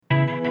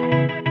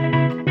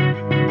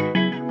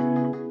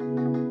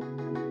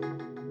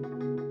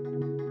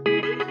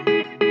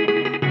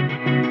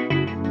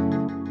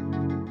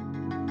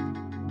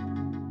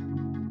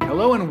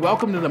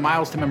Welcome to the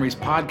Miles to Memories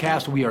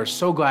podcast. We are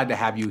so glad to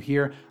have you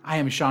here. I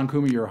am Sean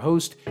Coomer, your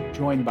host,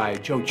 joined by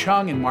Joe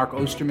Chung and Mark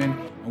Osterman,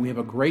 and we have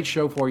a great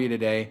show for you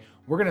today.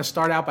 We're going to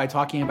start out by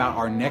talking about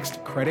our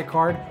next credit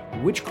card.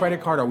 Which credit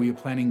card are we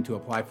planning to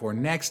apply for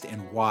next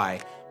and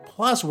why?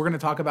 Plus, we're going to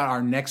talk about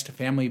our next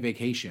family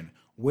vacation.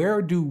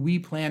 Where do we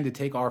plan to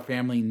take our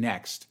family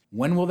next?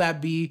 When will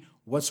that be?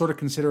 What sort of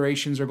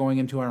considerations are going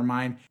into our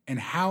mind? And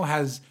how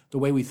has the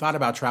way we thought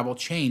about travel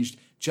changed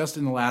just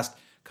in the last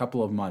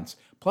couple of months?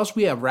 Plus,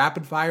 we have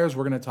rapid fires.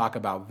 We're going to talk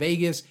about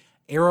Vegas,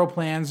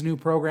 Aeroplan's new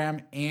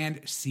program,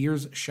 and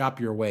Sears Shop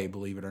Your Way,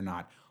 believe it or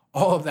not.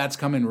 All of that's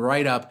coming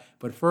right up.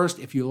 But first,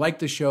 if you like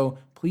the show,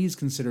 please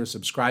consider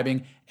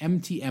subscribing.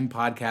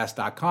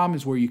 mtmpodcast.com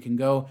is where you can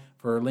go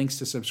for links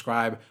to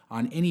subscribe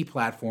on any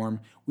platform.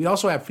 We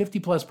also have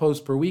 50 plus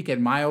posts per week at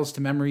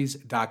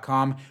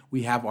milestomemories.com.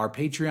 We have our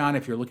Patreon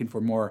if you're looking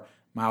for more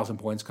Miles and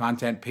Points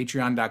content,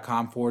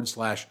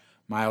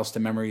 patreon.com/Miles to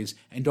Memories.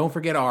 And don't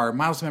forget our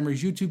Miles to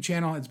Memories YouTube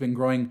channel. It's been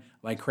growing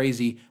like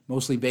crazy,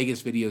 mostly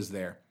Vegas videos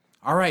there.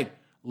 All right,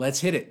 let's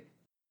hit it.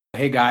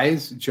 Hey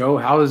guys, Joe,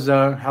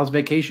 how's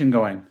vacation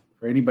going?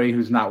 For anybody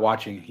who's not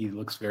watching, he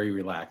looks very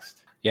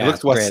relaxed. Yeah, he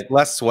looks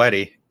less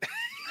sweaty.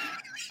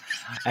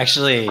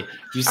 Actually,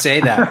 you say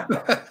that.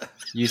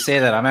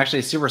 I'm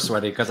actually super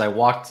sweaty because I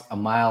walked a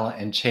mile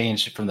and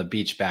change from the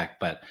beach back.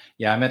 But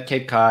yeah, I'm at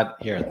Cape Cod.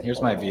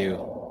 Here's my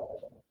view.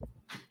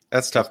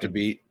 That's tough to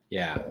beat.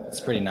 Yeah, it's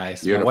pretty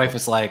nice. Beautiful. My wife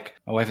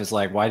is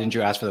like, why didn't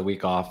you ask for the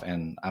week off?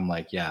 And I'm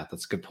like, yeah,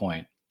 that's a good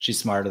point. She's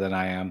smarter than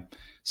I am.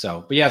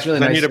 So, but yeah, it's really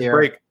nice. I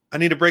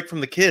need a break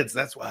from the kids.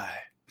 That's why.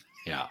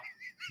 Yeah.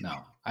 No,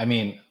 I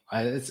mean,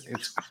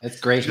 it's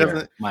great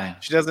here.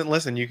 She doesn't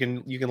listen. You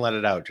can let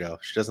it out, Joe.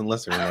 She doesn't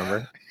listen.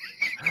 Remember?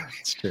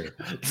 It's true.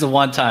 This is the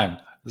one time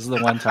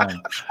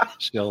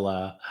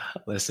she'll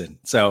listen.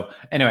 So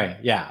anyway,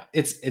 yeah,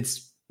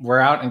 we're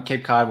out in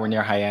Cape Cod. We're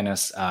near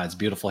Hyannis. It's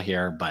beautiful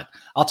here, but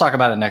I'll talk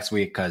about it next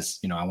week because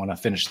I want to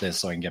finish this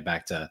so I can get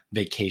back to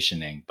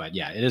vacationing. But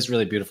yeah, it is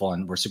really beautiful,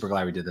 and we're super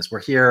glad we did this. We're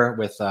here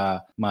with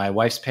my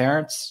wife's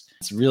parents.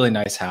 It's a really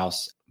nice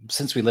house.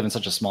 Since we live in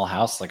such a small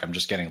house, like I'm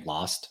just getting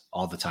lost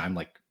all the time.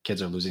 Like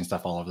kids are losing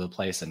stuff all over the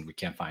place and we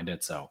can't find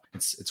it. So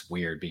it's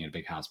weird being in a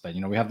big house, but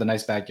we have the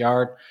nice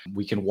backyard.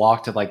 We can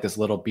walk to like this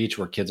little beach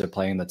where kids are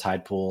playing the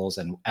tide pools.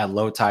 And at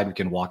low tide, we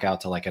can walk out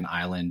to like an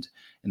island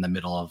in the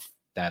middle of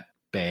that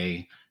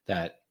bay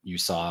that you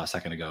saw a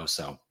second ago.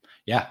 So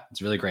yeah,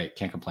 it's really great.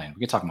 Can't complain. We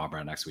can talk more about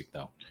it next week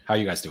though. How are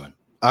you guys doing?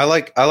 I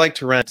like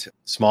to rent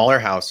smaller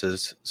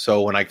houses,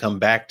 so when I come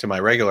back to my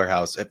regular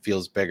house, it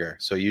feels bigger.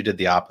 So you did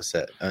the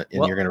opposite, and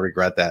you're going to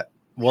regret that.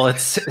 Well,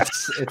 it's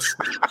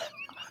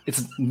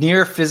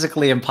near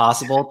physically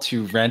impossible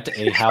to rent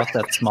a house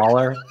that's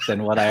smaller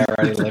than what I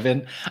already live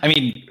in. I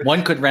mean,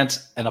 one could rent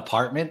an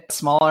apartment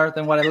smaller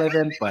than what I live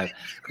in, but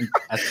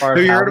as far as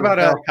have you heard about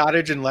a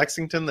cottage in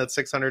Lexington that's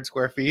 600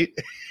 square feet?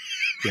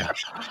 Yeah.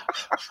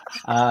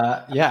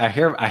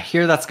 I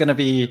hear that's going to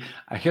be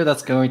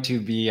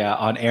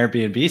on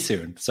Airbnb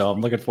soon. So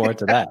I'm looking forward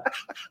to that.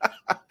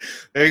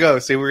 There you go.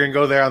 See, we're going to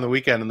go there on the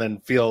weekend and then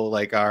feel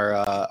like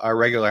our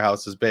regular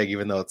house is big,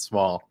 even though it's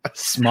small.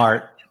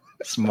 Smart.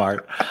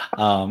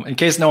 In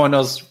case no one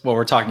knows what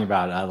we're talking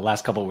about, the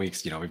last couple of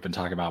weeks, we've been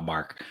talking about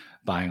Mark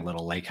buying a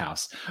little lake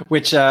house,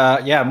 which,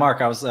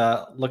 Mark, I was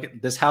looking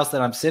at this house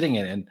that I'm sitting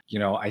in, and,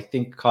 I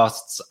think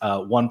costs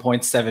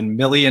 $1.7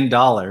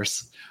 million.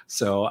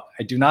 So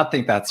I do not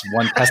think that's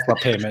one Tesla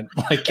payment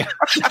like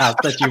house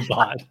that you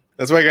bought.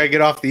 That's why I got to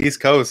get off the East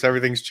Coast.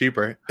 Everything's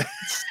cheaper.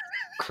 It's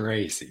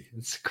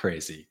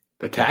crazy.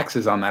 The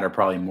taxes on that are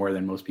probably more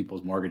than most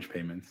people's mortgage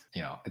payments.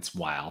 It's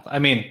wild. I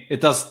mean, it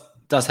does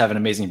have an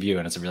amazing view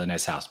and it's a really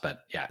nice house,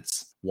 but yeah,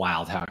 it's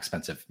wild how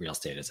expensive real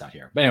estate is out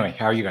here. But anyway,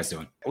 how are you guys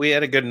doing? We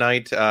had a good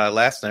night.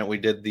 Last night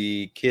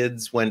the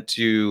kids went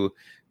to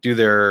do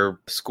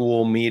their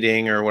school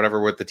meeting or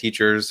whatever with the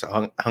teachers,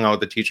 hung out with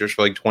the teachers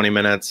for like 20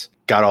 minutes,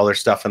 got all their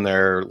stuff in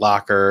their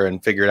locker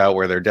and figured out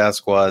where their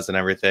desk was and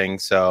everything.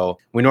 So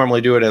we normally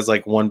do it as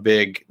like one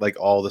big, like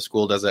all the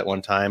school does at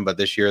one time. But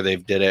this year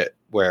they've did it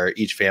where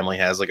each family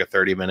has like a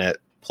 30-minute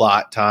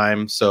plot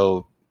time.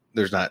 So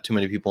there's not too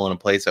many people in a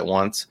place at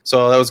once.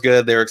 So that was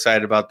good. They were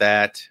excited about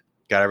that.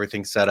 Got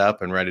everything set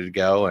up and ready to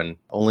go, and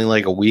only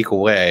like a week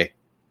away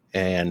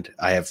and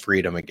I have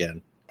freedom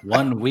again.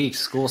 1 week.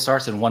 School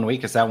starts in 1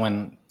 week. Is that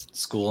when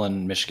school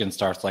in Michigan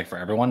starts, like for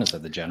everyone? Is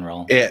that the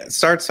general? It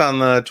starts on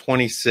the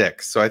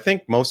 26th. So I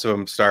think most of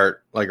them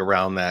start like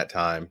around that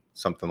time,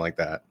 something like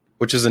that,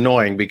 which is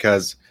annoying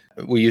because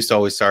we used to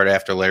always start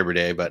after Labor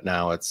Day, but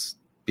now it's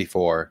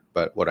before,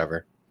 but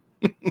whatever.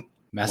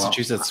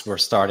 Massachusetts, we're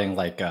starting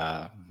like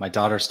my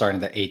daughter's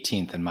starting the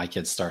 18th and my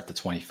kids start the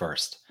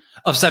 21st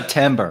of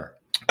September.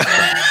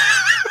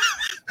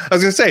 I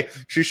was gonna say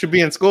she should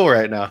be in school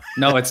right now.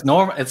 No, it's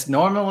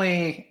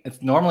normally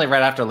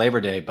right after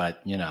Labor Day,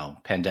 but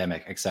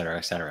pandemic, et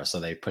cetera. So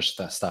they pushed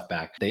the stuff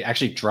back. They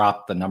actually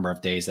dropped the number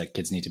of days that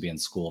kids need to be in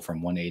school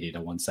from 180 to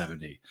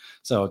 170.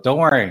 So don't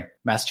worry,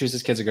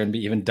 Massachusetts kids are going to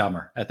be even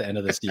dumber at the end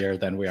of this year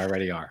than we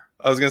already are.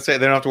 I was gonna say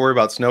they don't have to worry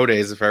about snow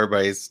days if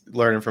everybody's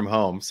learning from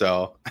home,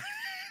 so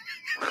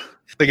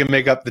they can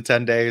make up the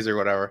 10 days or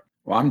whatever.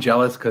 Well, I'm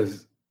jealous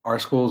because our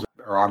schools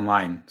are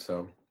online,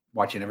 so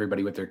watching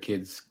everybody with their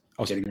kids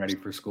getting ready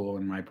for school,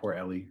 and my poor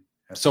Ellie.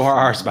 So are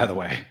ours, by the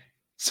way.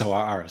 So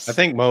are ours. I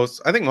think most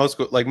of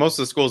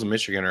the schools in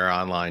Michigan are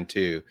online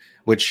too,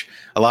 which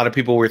a lot of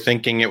people were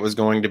thinking it was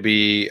going to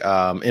be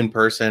in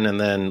person, and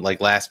then like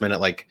last minute,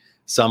 like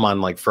some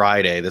on like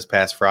this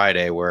past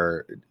Friday,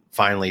 were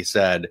finally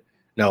said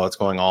no, it's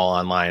going all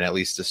online at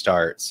least to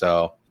start.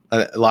 So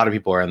a lot of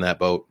people are in that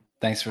boat.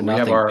 Thanks for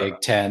nothing, Big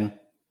Ten.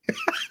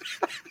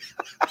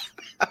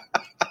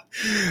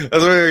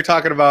 That's what we were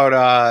talking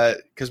about,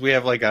 because we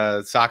have like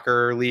a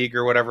soccer league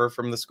or whatever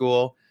from the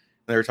school.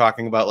 They were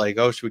talking about like,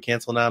 oh, should we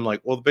cancel now? I'm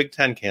like, well, the Big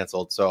Ten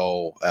canceled,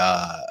 so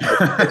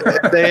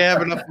if they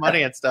have enough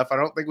money and stuff, I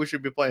don't think we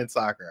should be playing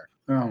soccer.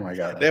 Oh my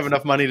god, they have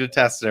enough money to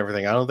test and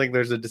everything. I don't think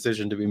there's a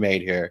decision to be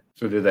made here.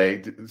 So did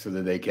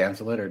they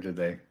cancel it, or did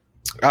they?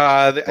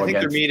 I think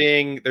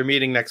they're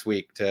meeting next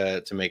week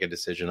to make a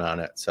decision on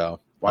it. So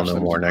watch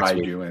them more next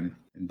week and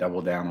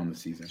double down on the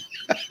season.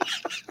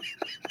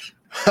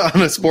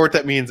 On a sport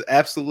that means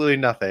absolutely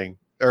nothing,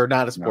 or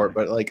not a sport,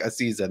 but like a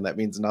season that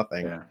means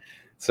nothing. Yeah.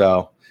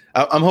 So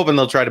I'm hoping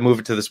they'll try to move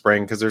it to the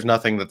spring, because there's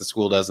nothing that the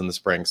school does in the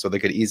spring, so they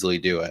could easily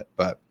do it,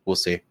 but we'll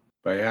see.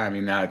 But yeah, I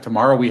mean,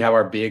 tomorrow we have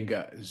our big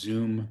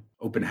Zoom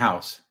open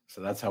house.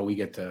 So that's how we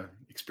get to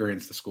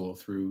experience the school,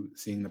 through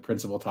seeing the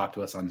principal talk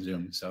to us on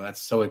Zoom. So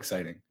that's so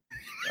exciting.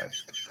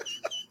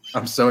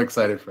 I'm so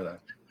excited for that.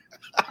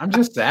 I'm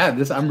just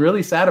sad. I'm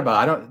really sad about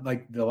it. I don't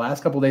like the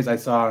last couple of days I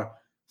saw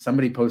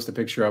somebody post a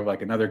picture of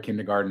like another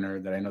kindergartner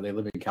that I know, they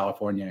live in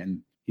California, and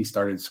he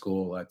started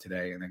school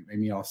today, and it made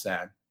me all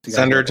sad.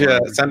 Send her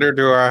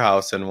to our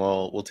house, and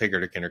we'll take her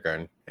to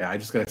kindergarten. Yeah, I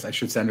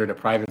should send her to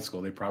private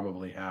school. They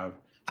probably have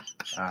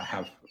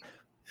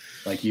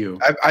like you.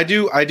 I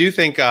do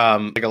think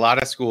like a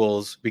lot of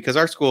schools, because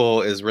our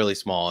school is really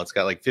small. It's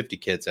got like 50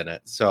 kids in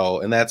it.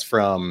 So, and that's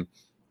from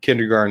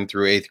kindergarten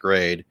through 8th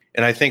grade.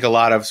 And I think a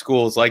lot of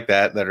schools like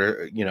that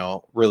are,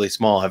 really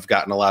small, have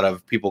gotten a lot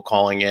of people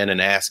calling in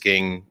and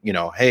asking,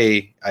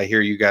 hey, I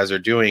hear you guys are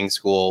doing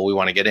school. We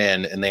want to get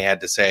in. And they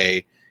had to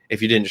say, if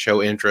you didn't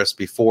show interest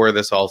before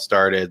this all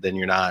started, then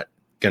you're not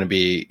going to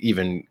be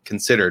even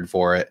considered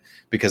for it,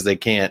 because they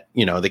can't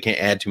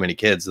add too many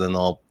kids. Then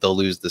they'll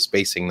lose the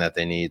spacing that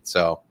they need.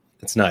 So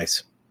it's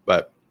nice,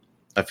 but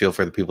I feel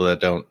for the people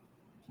that don't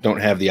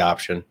have the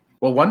option.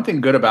 Well, one thing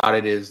good about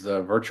it is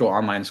the virtual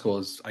online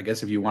schools. I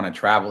guess if you want to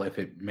travel, if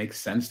it makes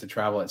sense to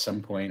travel at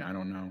some point, I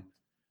don't know.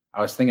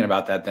 I was thinking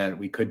about that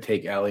we could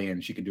take Ellie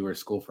and she could do her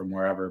school from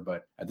wherever,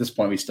 but at this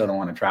point we still don't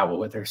want to travel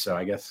with her. So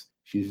I guess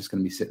she's just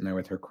going to be sitting there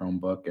with her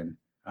Chromebook, and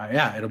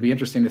it'll be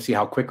interesting to see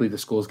how quickly the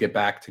schools get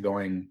back to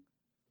going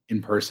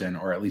in person,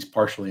 or at least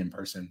partially in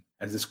person,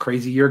 as this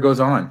crazy year goes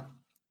on.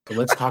 So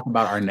let's talk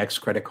about our next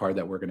credit card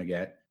that we're going to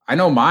get. I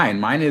know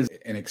mine is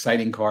an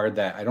exciting card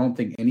that I don't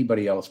think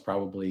anybody else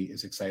probably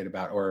is excited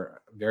about,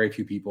 or very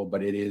few people,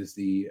 but it is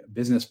the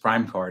Business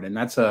Prime card. And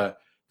that's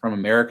from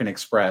American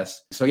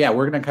Express. So yeah,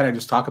 we're going to kind of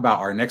just talk about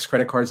our next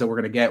credit cards that we're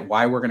going to get,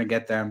 why we're going to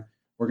get them.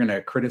 We're going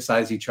to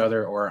criticize each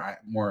other, or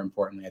more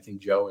importantly, I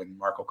think Joe and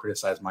Mark will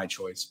criticize my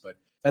choice, but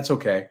that's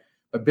okay.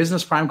 But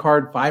Business Prime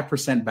card,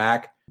 5%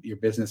 back. Your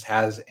business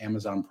has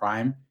Amazon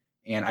Prime.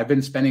 And I've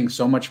been spending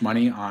so much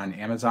money on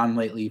Amazon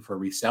lately for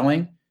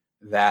reselling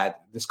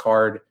that this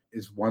card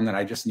is one that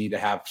I just need to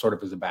have sort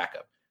of as a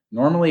backup.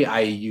 Normally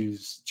I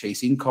use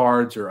chasing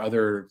cards or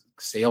other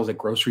sales at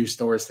grocery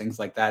stores, things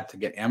like that, to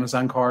get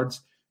Amazon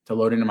cards to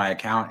load into my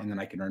account, and then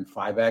I can earn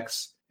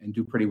 5x and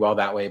do pretty well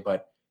that way.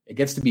 But it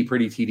gets to be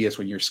pretty tedious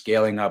when you're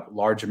scaling up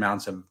large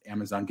amounts of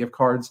Amazon gift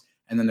cards,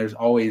 and then there's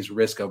always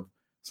risk of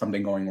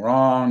something going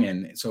wrong.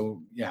 And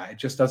so, yeah, it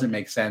just doesn't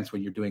make sense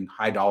when you're doing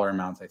high dollar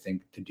amounts, I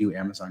think, to do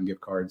Amazon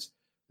gift cards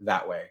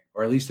that way,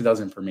 or at least it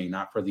doesn't for me,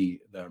 not for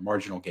the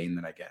marginal gain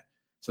that I get.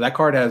 So that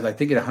card has, I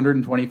think, a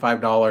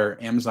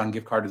 $125 Amazon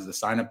gift card as the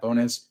sign-up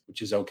bonus,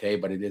 which is okay,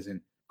 but it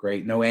isn't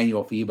great. No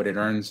annual fee, but it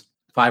earns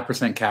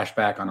 5% cash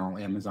back on all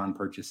Amazon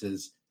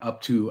purchases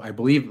up to, I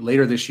believe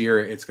later this year,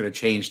 it's going to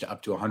change to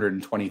up to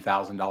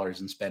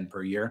 $120,000 in spend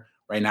per year.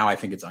 Right now, I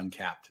think it's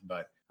uncapped,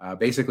 but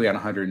basically on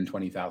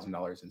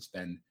 $120,000 in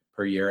spend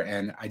per year.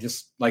 And I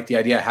just like the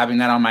idea of having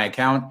that on my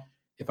account.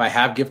 If I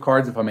have gift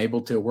cards, if I'm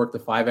able to work the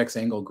 5X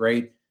angle,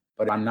 great.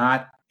 But if I'm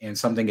not, and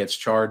something gets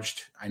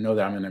charged, I know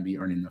that I'm going to be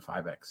earning the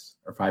 5X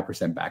or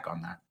 5% back on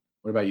that.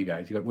 What about you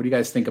guys? What do you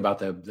guys think about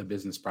the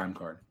Business Prime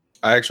card?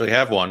 I actually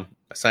have one.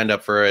 I signed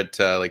up for it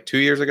like 2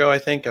 years ago, I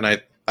think. And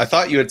I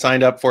thought you had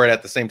signed up for it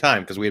at the same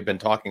time, because we had been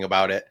talking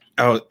about it.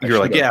 Oh, you were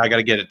like, yeah, I got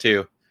to get it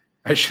too.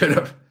 I should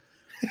have.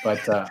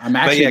 But I'm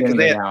actually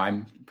getting it now.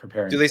 I'm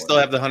preparing. Do they still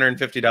have the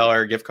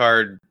 $150 gift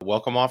card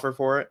welcome offer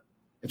for it?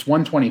 It's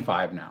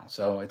 125 now,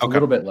 so it's a Okay.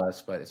 little bit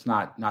less, but it's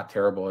not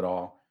terrible at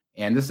all.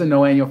 And this is a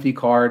no annual fee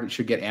card. It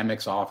should get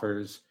Amex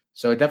offers,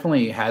 so it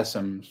definitely has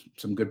some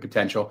good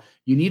potential.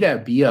 You need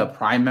to be a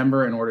Prime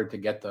member in order to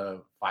get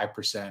the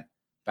 5%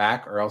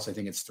 back, or else I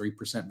think it's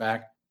 3%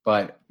 back.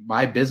 But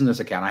my business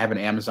account, I have an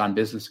Amazon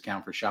business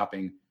account for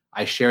shopping.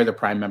 I share the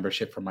Prime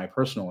membership from my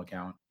personal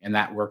account, and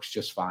that works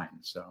just fine.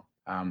 So,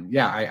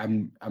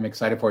 I'm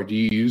excited for it. Do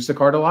you use the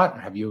card a lot?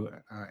 Have you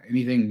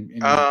anything?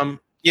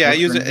 Yeah, I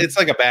use it. It's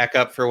like a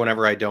backup for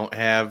whenever I don't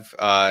have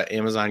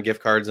Amazon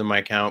gift cards in my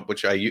account,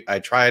 which I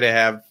try to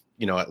have,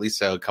 at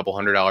least a couple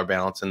 $100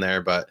 balance in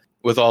there. But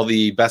with all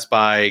the Best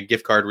Buy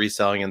gift card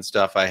reselling and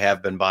stuff, I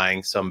have been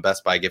buying some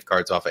Best Buy gift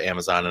cards off of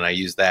Amazon, and I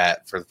use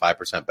that for the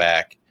 5%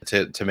 back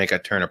to make a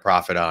turn of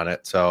profit on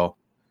it. So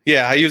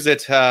yeah, I use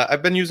it.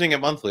 I've been using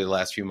it monthly the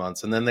last few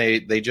months, and then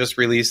they just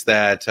released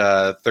that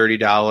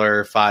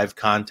 $30 5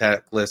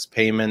 contactless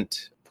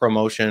payment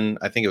promotion.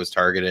 I think it was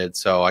targeted,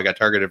 so I got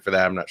targeted for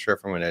that. I'm not sure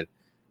if I'm going to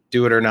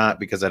do it or not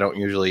because I don't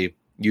usually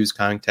use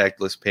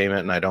contactless payment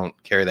and I don't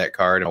carry that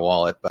card in a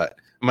wallet, but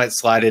I might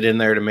slide it in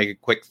there to make a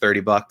quick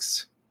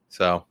 $30.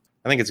 So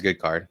I think it's a good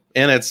card,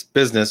 and it's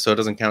business, so it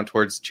doesn't count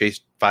towards Chase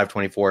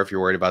 524 if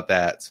you're worried about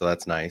that. So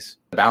that's nice.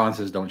 The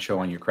balances don't show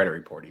on your credit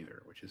report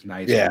either, which is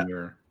nice when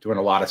you're doing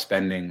a lot of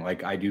spending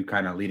like I do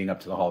kind of leading up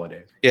to the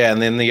holidays. Yeah,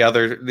 and then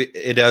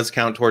it does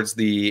count towards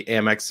the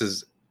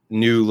Amex's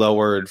new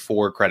lowered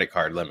 4 credit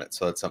card limit.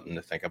 So that's something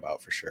to think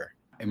about for sure.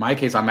 In my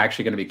case, I'm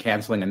actually going to be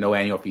canceling a no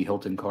annual fee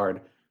Hilton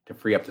card to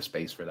free up the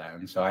space for that.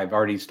 And so I've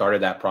already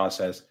started that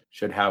process.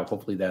 Should have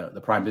hopefully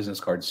the Prime business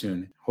card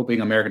soon.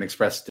 Hoping American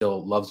Express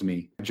still loves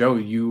me. Joe,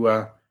 you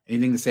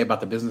anything to say about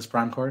the business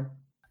Prime card?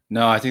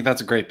 No, I think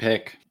that's a great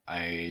pick.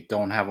 I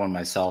don't have one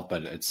myself,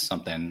 but it's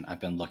something I've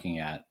been looking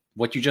at.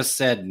 What you just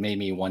said made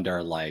me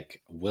wonder,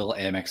 like, will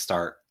Amex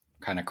start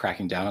kind of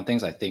cracking down on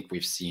things? I think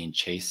we've seen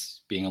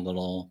Chase being a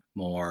little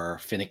more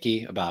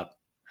finicky about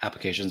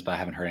applications, but I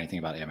haven't heard anything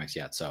about Amex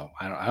yet. So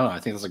I don't know. I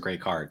think that's a great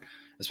card,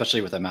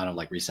 especially with the amount of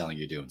like reselling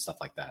you do and stuff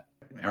like that.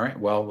 All right.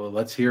 Well,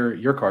 let's hear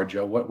your card,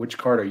 Joe. Which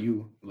card are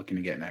you looking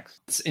to get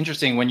next? It's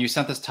interesting. When you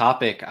sent this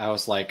topic, I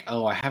was like,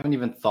 oh, I haven't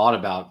even thought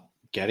about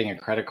getting a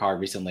credit card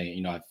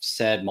recently. I've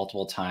said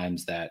multiple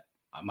times that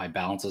my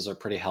balances are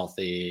pretty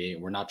healthy.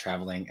 We're not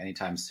traveling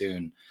anytime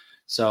soon.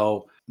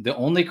 So the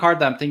only card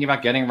that I'm thinking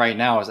about getting right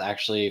now is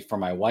actually for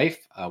my wife.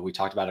 We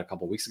talked about it a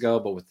couple of weeks ago,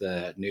 but with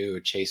the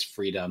new Chase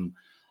Freedom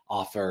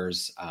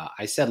offers,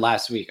 I said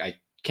last week, I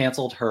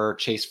canceled her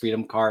Chase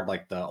Freedom card,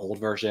 like the old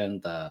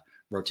version, the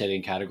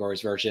rotating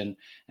categories version.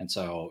 And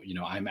so,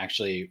 I'm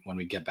actually, when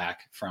we get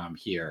back from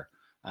here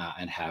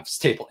and have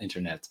stable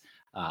internet,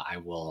 I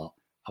will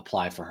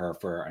apply for her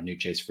for a new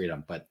Chase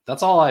Freedom. But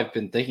that's all I've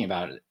been thinking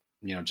about,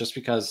 just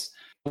because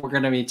we're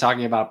going to be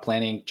talking about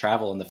planning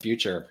travel in the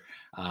future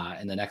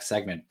in the next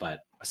segment.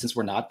 But since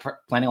we're not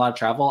planning a lot of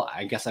travel,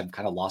 I guess I've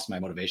kind of lost my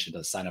motivation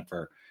to sign up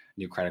for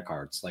new credit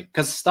cards. Like,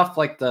 because stuff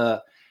like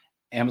the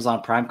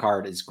Amazon Prime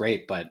card is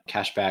great, but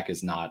cashback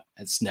is not.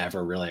 It's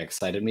never really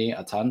excited me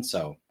a ton.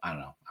 So I don't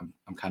know.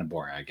 I'm kind of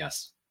boring, I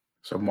guess.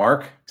 So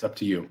Mark, it's up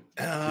to you.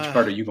 Which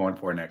card are you going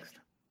for next?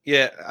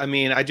 Yeah, I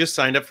mean, I just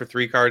signed up for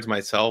 3 cards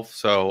myself,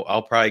 so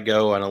I'll probably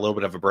go on a little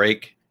bit of a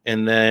break.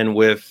 And then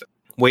with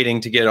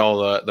waiting to get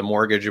all the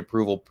mortgage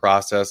approval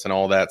process and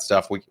all that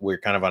stuff, we're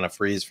kind of on a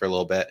freeze for a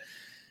little bit.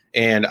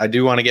 And I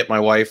do want to get my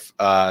wife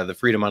the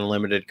Freedom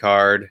Unlimited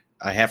card.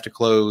 I have to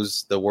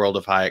close the World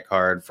of Hyatt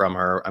card from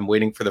her. I'm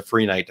waiting for the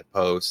free night to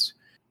post.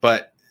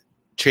 But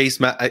Chase,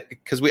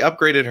 because we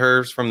upgraded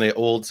hers from the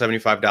old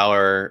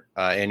 $75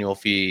 annual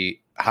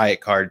fee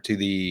Hyatt card to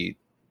the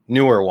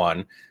newer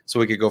one, so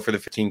we could go for the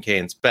 $15K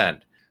and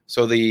spend.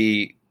 So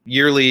the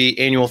yearly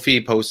annual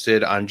fee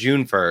posted on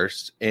June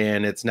 1st,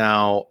 and it's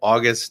now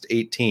August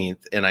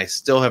 18th, and I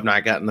still have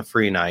not gotten the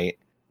free night.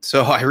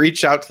 So I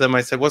reached out to them.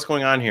 I said, what's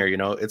going on here?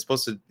 It's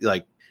supposed to,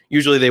 like,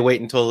 usually they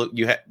wait until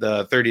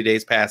the 30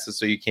 days passes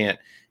so you can't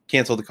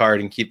cancel the card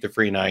and keep the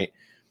free night.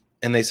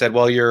 And they said,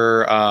 well,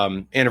 your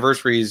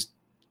anniversary is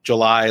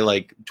July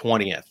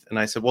 20th. And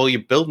I said, well, you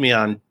billed me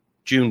on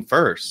June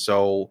 1st.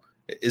 So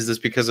is this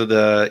because of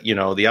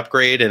the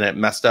upgrade and it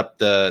messed up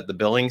the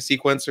billing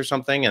sequence or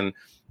something? And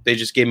they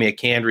just gave me a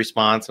canned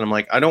response. And I'm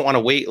like, I don't want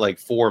to wait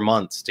 4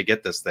 months to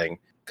get this thing,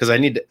 because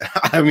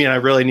I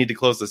really need to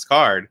close this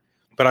card,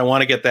 but I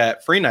want to get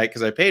that free night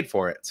because I paid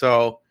for it.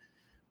 So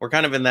we're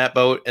kind of in that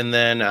boat. And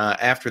then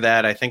after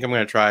that, I think I'm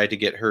going to try to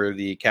get her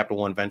the Capital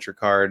One Venture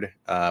card.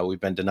 We've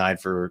been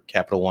denied for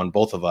Capital One,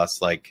 both of us,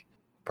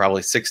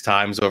 probably 6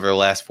 times over the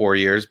last 4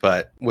 years.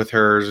 But with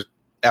her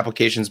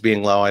applications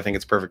being low, I think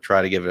it's perfect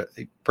time to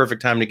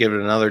give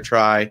it another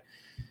try.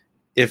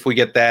 If we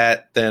get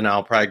that, then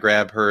I'll probably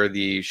grab her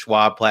the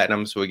Schwab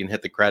Platinum so we can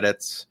hit the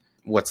credits,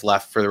 what's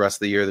left for the rest of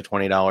the year, the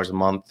 $20 a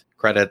month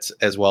credits,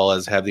 as well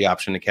as have the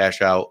option to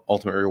cash out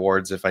Ultimate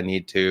Rewards if I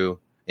need to,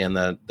 and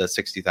the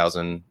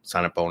 60,000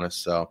 sign-up bonus.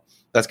 So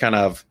that's kind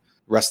of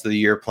rest of the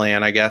year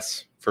plan, I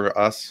guess, for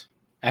us.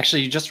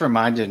 Actually, you just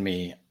reminded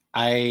me,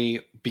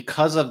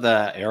 because of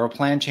the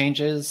Aeroplan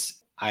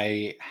changes,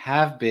 I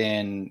have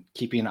been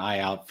keeping an eye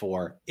out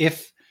for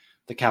if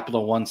the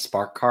Capital One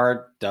Spark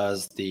card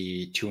does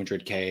the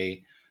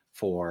 200K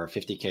for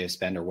 50K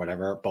spend or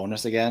whatever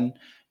bonus again.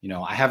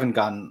 I haven't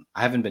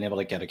been able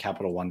to get a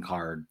Capital One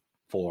card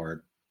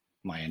for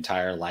my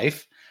entire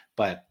life,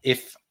 but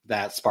if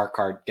that Spark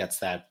card gets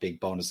that big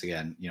bonus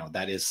again,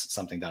 that is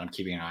something that I'm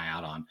keeping an eye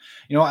out on.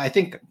 I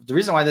think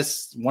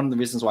one of the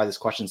reasons why this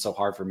question is so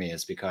hard for me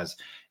is because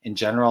in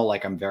general,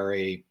 like I'm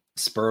very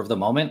spur of the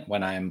moment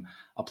when I'm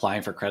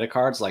applying for credit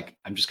cards. Like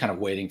I'm just kind of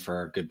waiting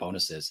for good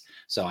bonuses.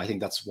 So I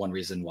think that's one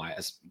reason why,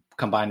 as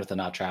combined with the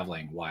not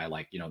traveling, why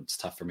it's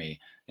tough for me.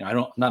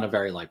 I'm not a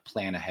very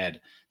plan ahead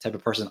type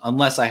of person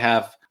unless I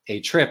have a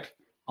trip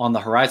on the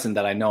horizon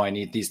that I know I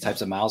need these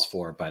types of miles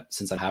for. But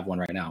since I have one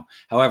right now,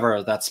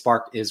 however, that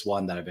Spark is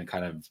one that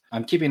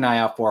I'm keeping an eye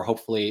out for,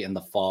 hopefully in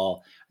the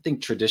fall. I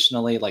think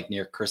traditionally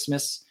near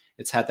Christmas,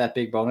 it's had that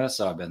big bonus.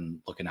 So I've been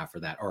looking out for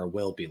that, or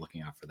will be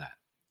looking out for that.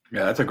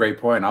 Yeah, that's a great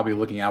point. I'll be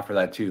looking out for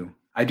that too.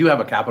 I do have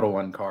a Capital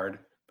One card,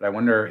 but I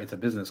wonder, it's a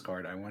business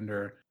card. I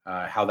wonder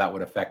how that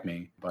would affect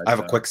me. But I have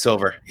a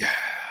Quicksilver. Yeah.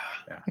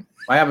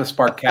 I have a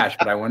Spark Cash,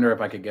 but I wonder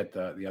if I could get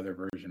the other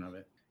version of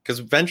it. Because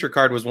Venture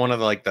Card was one of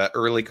the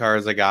early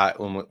cards I got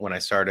when I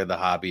started the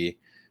hobby.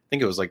 I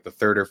think it was the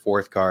third or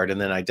fourth card. And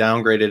then I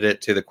downgraded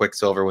it to the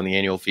Quicksilver when the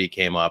annual fee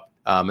came up.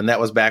 And that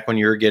was back when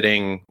you were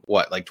getting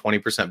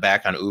 20%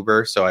 back on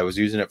Uber. So I was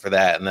using it for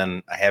that. And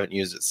then I haven't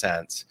used it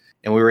since.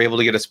 And we were able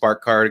to get a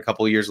Spark card a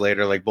couple of years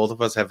later. Both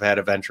of us have had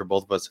a Venture.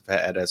 Both of us have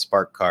had a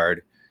Spark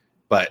card.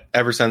 But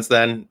ever since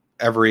then,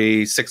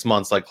 every 6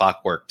 months, like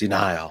clockwork,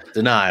 denial.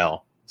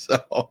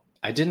 So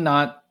I did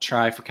not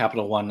try for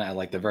Capital One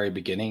at the very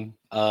beginning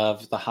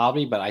of the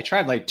hobby, but I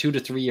tried 2 to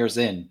 3 years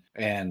in,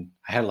 and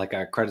I had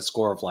a credit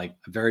score of a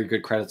very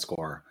good credit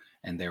score,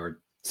 and they were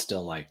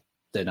still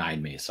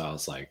denied me. So I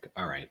was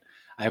all right.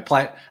 I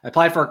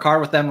applied for a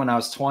card with them when I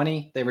was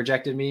 20. They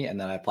rejected me. And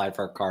then I applied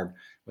for a card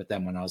with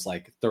them when I was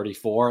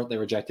 34. They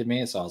rejected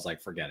me. So I was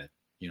forget it.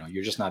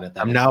 You're just not at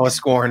that. I'm now a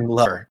scorned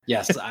lover.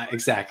 Yes,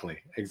 exactly.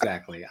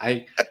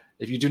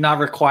 If you do not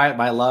require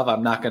my love,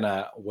 I'm not going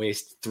to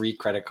waste 3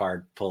 credit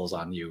card pulls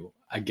on you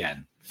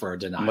again for a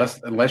denial.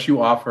 Unless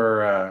you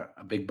offer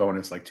a big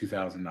bonus like $2,000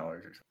 or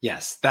something.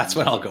 Yes, that's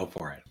when I'll go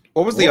for it.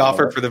 What was the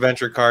offer for the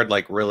Venture card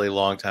really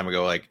long time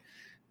ago?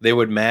 They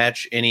would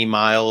match any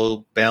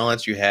mile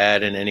balance you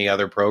had in any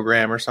other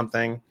program or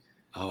something?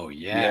 Oh,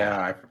 yeah.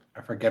 Yeah,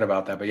 I forget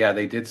about that. But yeah,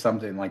 they did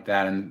something like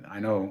that. And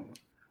I know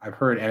I've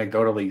heard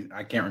anecdotally,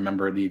 I can't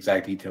remember the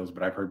exact details,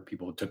 but I've heard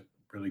people took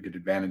really good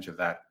advantage of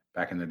that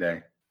back in the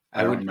day.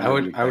 I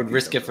would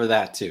risk it for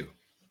that too.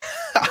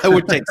 I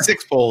would take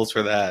 6 polls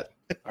for that.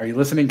 Are you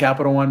listening,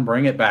 Capital One?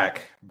 Bring it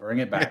back.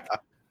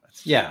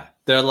 Yeah.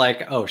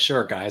 They're oh,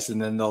 sure, guys.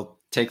 And then they'll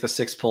take the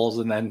 6 polls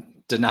and then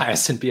deny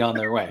us and be on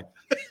their way.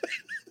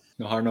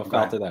 No harm, no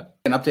foul to them.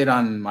 An update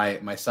on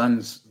my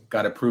son's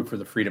got approved for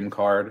the Freedom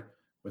card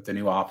with the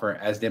new offer,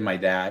 as did my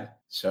dad.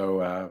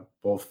 So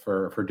both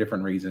for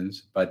different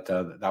reasons, but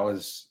that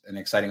was an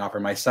exciting offer.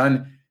 My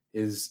son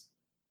is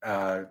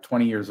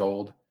 20 years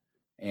old,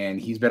 and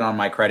he's been on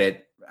my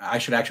credit.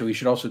 We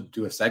should also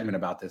do a segment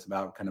about this,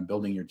 about kind of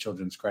building your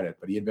children's credit.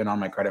 But he had been on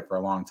my credit for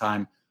a long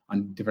time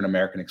on different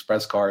American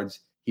Express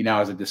cards. He now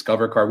has a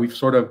Discover card. We've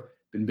sort of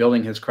been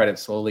building his credit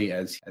slowly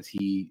as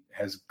he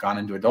has gone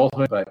into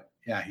adulthood. But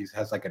yeah, he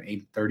has an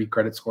 830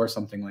 credit score,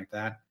 something like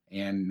that.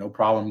 And no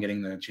problem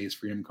getting the Chase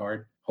Freedom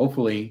card.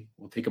 Hopefully,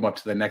 we'll take him up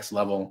to the next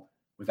level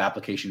with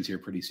applications here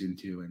pretty soon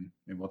too. And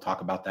maybe we'll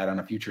talk about that on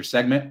a future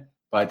segment.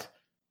 But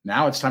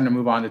now it's time to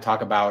move on to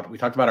we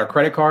talked about our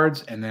credit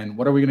cards, and then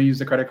what are we going to use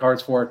the credit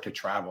cards for? To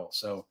travel.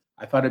 So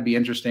I thought it'd be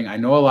interesting. I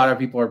know a lot of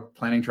people are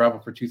planning travel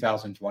for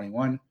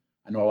 2021.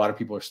 I know a lot of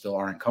people still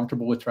aren't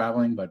comfortable with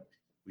traveling, but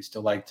we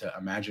still like to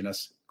imagine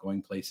us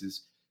going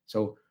places.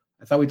 So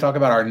I thought we'd talk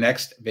about our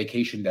next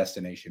vacation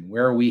destination.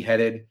 Where are we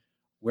headed?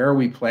 Where are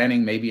we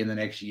planning maybe in the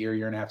next year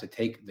and a half to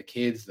take the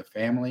kids, the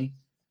family?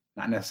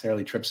 Not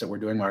necessarily trips that we're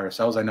doing by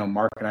ourselves. I know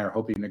Mark and I are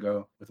hoping to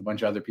go with a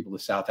bunch of other people to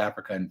South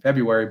Africa in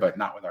February, but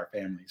not with our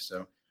families.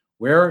 So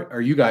where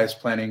are you guys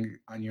planning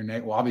on your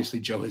next? Well, obviously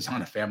Joe is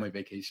on a family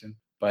vacation,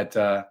 but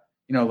a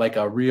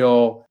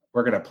real,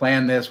 we're going to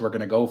plan this. We're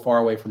going to go far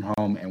away from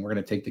home and we're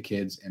going to take the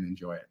kids and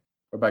enjoy it.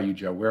 What about you,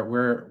 Joe?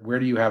 Where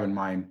do you have in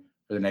mind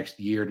for the next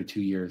year to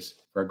 2 years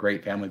for a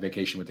great family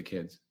vacation with the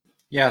kids?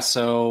 Yeah,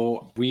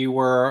 so we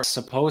were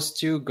supposed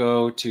to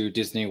go to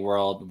Disney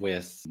World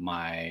with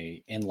my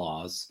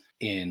in-laws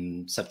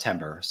in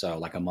September.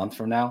 So a month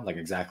from now,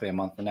 exactly a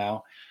month from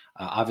now.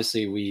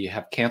 Obviously, we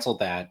have canceled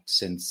that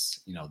since,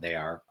 they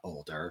are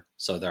older,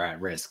 so they're at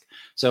risk.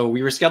 So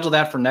we rescheduled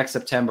that for next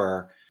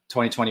September,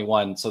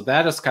 2021. So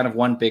that is kind of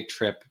one big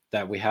trip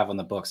that we have on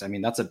the books. I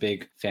mean, that's a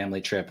big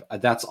family trip.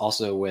 That's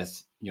also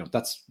with,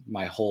 that's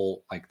my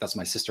whole, that's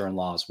my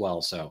sister-in-law as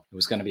well. So it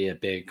was going to be a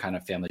big kind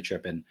of family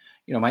trip. And,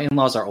 my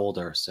in-laws are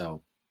older.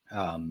 So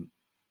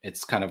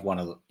it's kind of one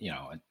of the,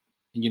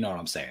 you know what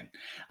I'm saying.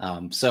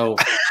 So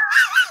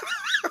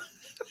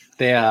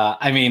they,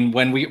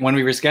 when we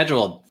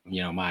rescheduled,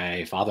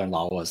 my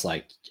father-in-law was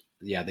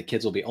yeah, the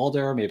kids will be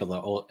older, maybe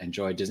they'll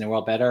enjoy Disney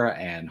World better,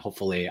 and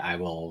hopefully I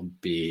will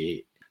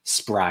be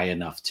spry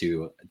enough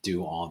to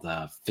do all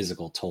the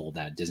physical toll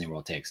that Disney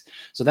World takes.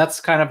 So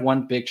that's kind of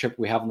one big trip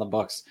we have in the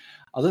books.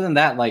 Other than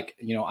that, like,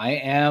 you know, I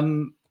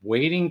am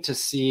waiting to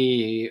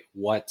see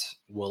what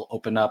will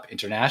open up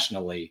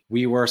internationally.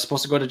 We were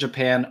supposed to go to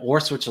Japan or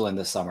Switzerland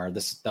this summer.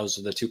 Those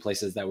are the two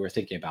places that we're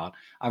thinking about.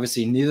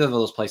 Obviously, neither of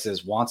those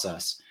places wants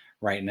us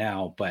right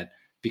now, but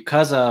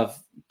because of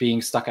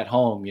being stuck at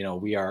home, you know,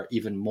 we are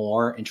even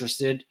more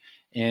interested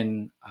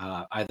in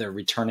either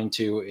returning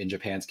to, in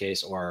Japan's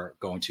case, or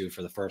going to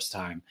for the first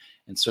time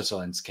in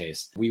Switzerland's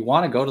case. We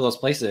want to go to those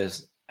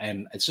places,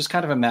 and it's just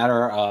kind of a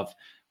matter of,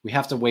 we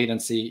have to wait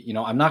and see. You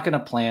know, I'm not going to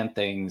plan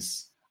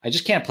things. I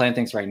just can't plan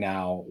things right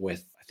now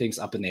with things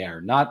up in the air,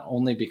 not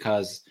only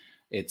because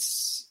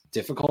it's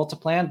difficult to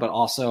plan, but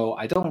also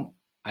I don't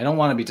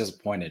want to be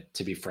disappointed,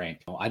 to be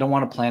frank. I don't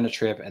want to plan a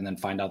trip and then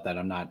find out that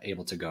I'm not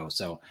able to go.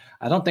 So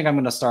I don't think I'm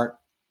going to start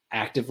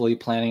actively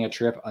planning a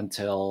trip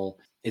until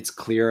it's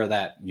clear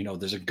that, you know,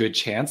 there's a good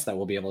chance that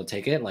we'll be able to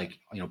take it. Like,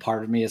 you know,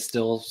 part of me is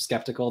still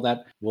skeptical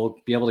that we'll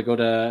be able to go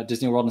to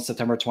Disney World in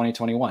September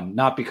 2021.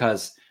 Not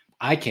because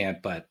I can't,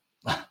 but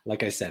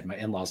like I said, my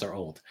in-laws are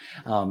old.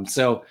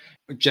 So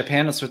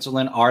Japan and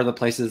Switzerland are the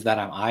places that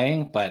I'm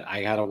eyeing, but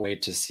I gotta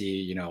wait to see,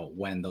 you know,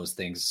 when those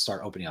things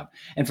start opening up.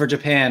 And for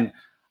Japan,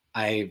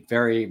 I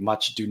very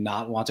much do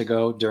not want to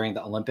go during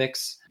the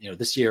Olympics. You know,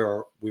 this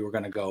year we were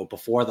going to go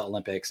before the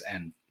Olympics,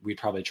 and we'd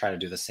probably try to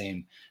do the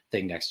same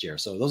thing next year.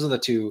 So those are the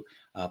two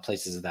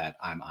places that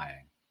I'm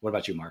eyeing. What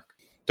about you, Mark?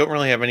 Don't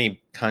really have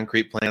any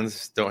concrete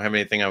plans. Don't have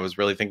anything I was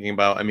really thinking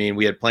about. I mean,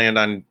 we had planned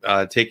on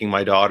taking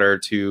my daughter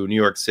to New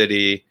York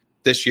City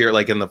this year,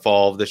 like in the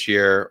fall of this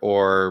year,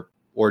 or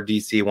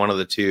DC, one of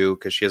the two,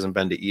 because she hasn't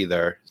been to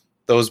either.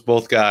 Those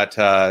both got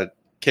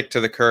kicked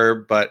to the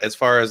curb. But as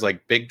far as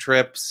like big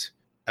trips,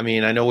 I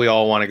mean, I know we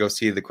all want to go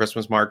see the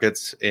Christmas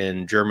markets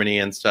in Germany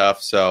and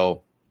stuff.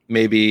 So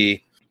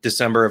maybe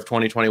December of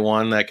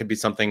 2021, that could be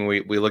something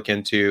we look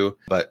into,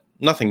 but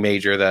nothing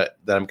major that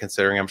I'm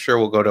considering. I'm sure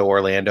we'll go to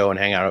Orlando and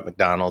hang out at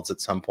McDonald's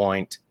at some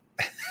point.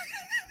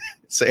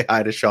 Say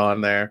hi to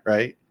Sean there,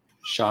 right?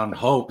 Sean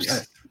hopes.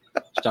 Yes.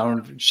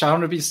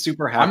 Sean would be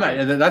super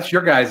happy. That's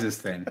your guys'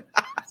 thing.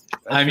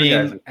 I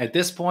mean, at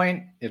this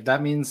point, if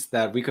that means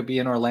that we could be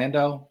in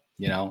Orlando,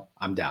 you know,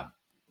 I'm down.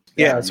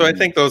 Yeah, so I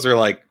think those are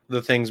like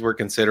the things we're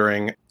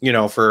considering. You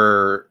know,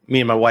 for me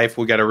and my wife,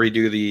 we got to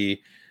redo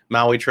the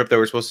Maui trip that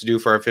we're supposed to do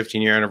for our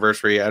 15-year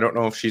anniversary. I don't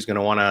know if she's going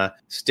to want to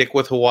stick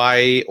with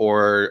Hawaii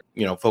or,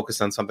 you know, focus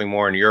on something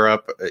more in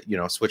Europe, you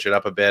know, switch it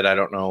up a bit. I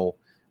don't know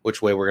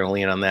which way we're going to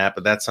lean on that,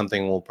 but that's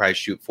something we'll probably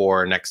shoot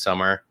for next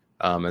summer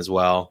as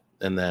well.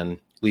 And then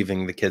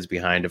leaving the kids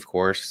behind, of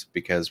course,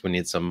 because we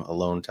need some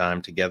alone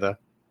time together.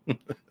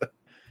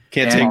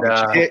 Can't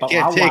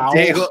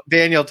take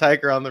Daniel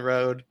Tiger on the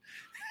road.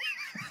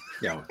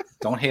 Yo,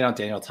 don't hate on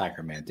Daniel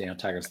Tiger, man. Daniel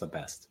Tiger's the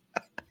best.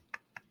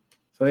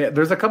 So yeah,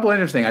 there's a couple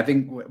interesting. I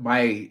think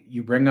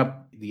you bring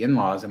up the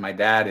in-laws, and my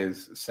dad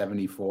is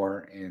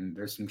 74, and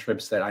there's some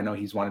trips that I know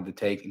he's wanted to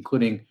take,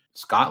 including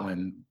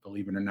Scotland.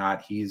 Believe it or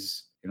not,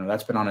 he's, you know,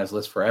 that's been on his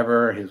list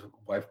forever. His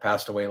wife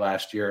passed away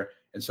last year,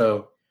 and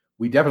so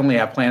we definitely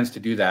have plans to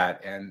do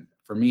that. And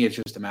for me, it's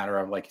just a matter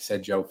of, like you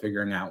said, Joe,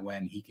 figuring out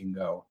when he can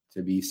go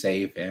to be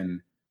safe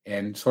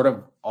and sort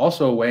of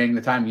also weighing the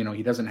time. You know,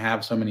 he doesn't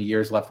have so many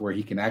years left where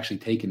he can actually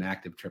take an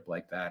active trip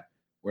like that,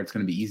 where it's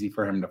going to be easy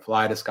for him to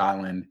fly to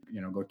Scotland,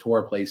 you know, go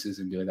tour places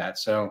and do that.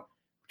 So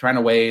trying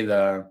to weigh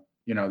the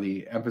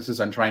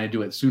emphasis on trying to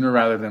do it sooner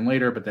rather than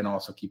later, but then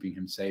also keeping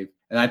him safe.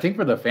 And I think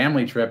for the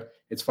family trip,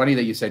 it's funny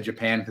that you said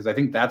Japan, because I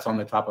think that's on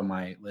the top of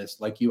my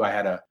list. Like you, I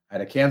had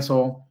to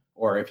cancel,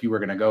 or if you were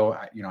going to go,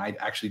 you know, I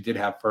actually did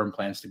have firm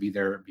plans to be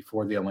there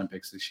before the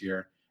Olympics this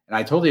year. And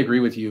I totally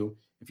agree with you.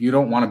 If you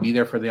don't want to be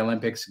there for the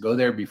Olympics, go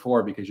there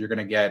before, because you're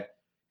going to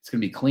it's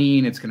going to be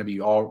clean. It's going to be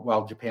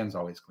Japan's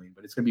always clean,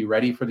 but it's going to be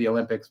ready for the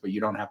Olympics, but you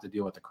don't have to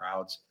deal with the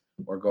crowds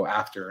or go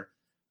after.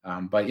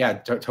 But yeah,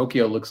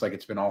 Tokyo looks like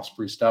it's been all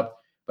spruced up.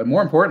 But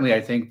more importantly,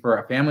 I think for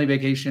a family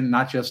vacation,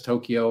 not just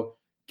Tokyo,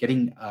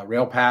 getting a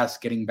rail pass,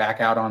 getting back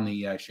out on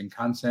the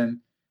Shinkansen,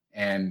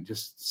 and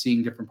just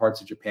seeing different parts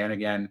of Japan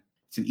again.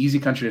 It's an easy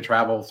country to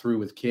travel through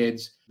with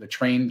kids. The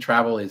train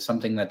travel is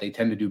something that they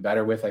tend to do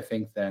better with, I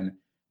think, than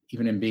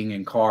even in being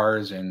in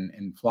cars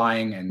and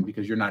flying. And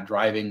because you're not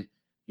driving,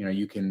 you know,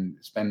 you can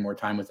spend more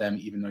time with them,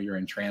 even though you're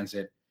in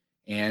transit.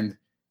 And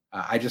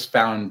I just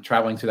found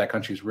traveling to that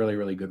country is really,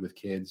 really good with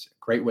kids.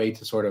 Great way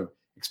to sort of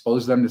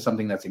expose them to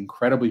something that's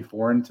incredibly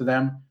foreign to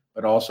them,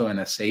 but also in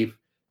a safe,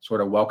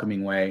 sort of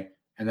welcoming way.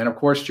 And then, of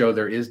course, Joe,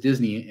 there is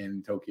Disney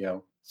in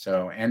Tokyo.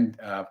 So, and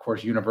of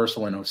course,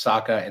 Universal in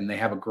Osaka, and they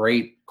have a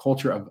great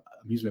culture of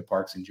amusement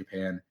parks in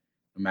Japan,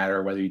 no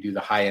matter whether you do the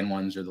high-end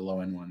ones or the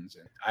low-end ones.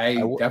 And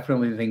I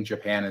definitely think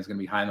Japan is going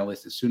to be high on the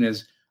list as soon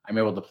as I'm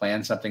able to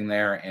plan something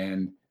there.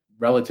 And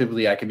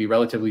I can be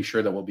relatively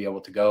sure that we'll be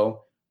able to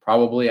go.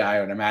 Probably, I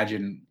would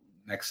imagine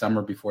next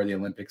summer before the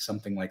Olympics,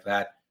 something like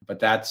that. But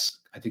that's,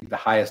 I think, the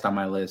highest on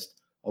my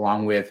list,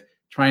 along with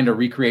trying to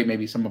recreate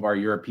maybe some of our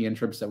European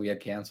trips that we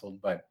had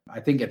canceled. But I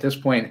think at this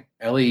point,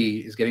 Ellie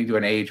is getting to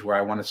an age where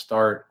I want to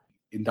start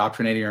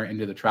indoctrinating her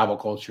into the travel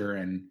culture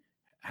and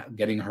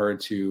getting her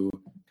to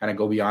kind of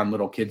go beyond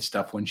little kid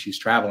stuff when she's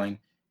traveling.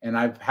 And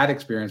I've had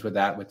experience with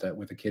that with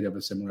a kid of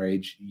a similar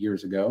age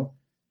years ago,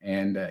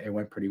 and it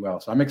went pretty well.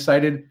 So I'm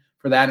excited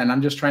for that, and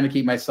I'm just trying to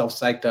keep myself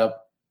psyched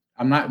up.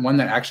 I'm not one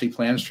that actually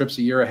plans trips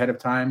a year ahead of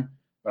time,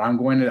 but I'm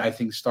going to, I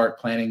think, start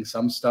planning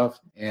some stuff.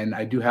 And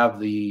I do have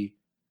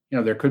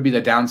there could be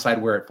the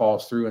downside where it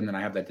falls through, and then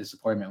I have that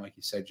disappointment, like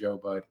you said, Joe.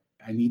 But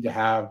I need to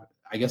have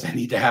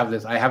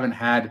this. I haven't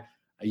had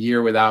a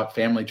year without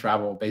family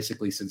travel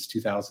basically since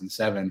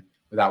 2007,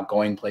 without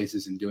going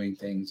places and doing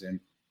things. And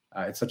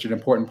it's such an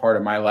important part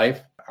of my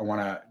life. I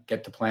want to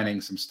get to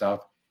planning some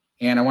stuff,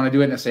 and I want to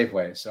do it in a safe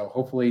way. So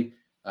hopefully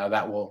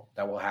that will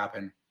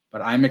happen.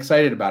 But I'm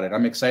excited about it.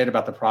 I'm excited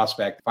about the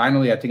prospect.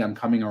 Finally, I think I'm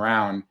coming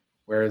around,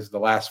 whereas the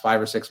last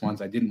 5 or 6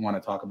 months, I didn't want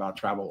to talk about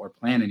travel or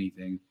plan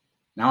anything.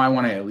 Now I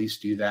want to at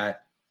least do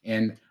that.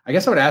 And I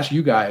guess I would ask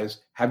you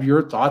guys, have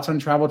your thoughts on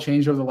travel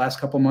changed over the last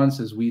couple of months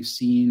as we've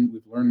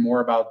learned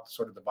more about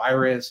sort of the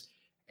virus,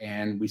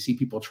 and we see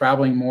people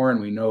traveling more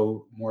and we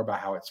know more about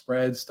how it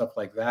spreads, stuff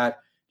like that?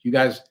 Do you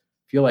guys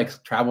feel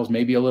like travel is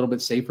maybe a little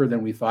bit safer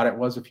than we thought it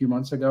was a few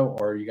months ago,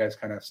 or are you guys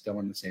kind of still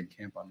in the same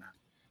camp on that?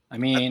 I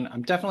mean,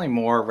 I'm definitely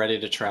more ready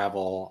to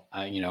travel.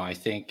 I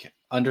think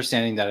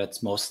understanding that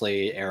it's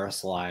mostly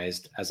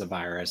aerosolized as a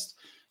virus.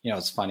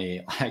 It's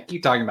funny, I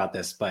keep talking about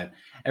this, but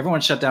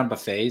everyone shut down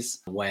buffets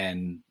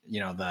when,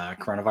 the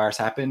coronavirus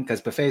happened,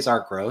 because buffets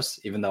are gross,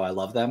 even though I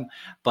love them.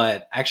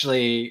 But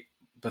actually,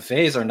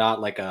 buffets are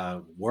not like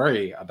a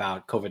worry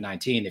about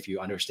COVID-19 if you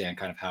understand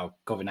kind of how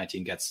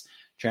COVID-19 gets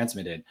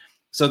transmitted.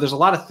 So there's a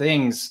lot of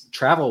things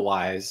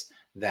travel-wise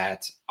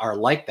that are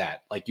like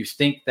that. Like, you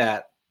think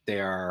that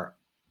they are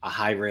a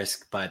high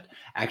risk, but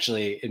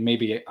actually it may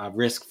be a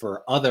risk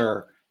for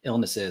other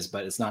illnesses,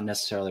 but it's not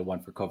necessarily one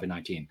for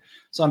COVID-19.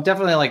 So I'm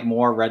definitely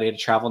more ready to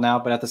travel now.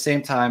 But at the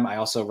same time, I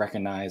also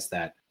recognize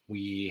that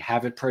we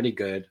have it pretty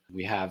good.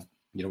 We have,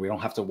 we don't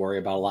have to worry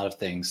about a lot of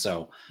things.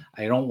 So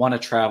I don't want to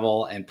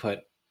travel and put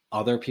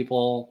other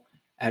people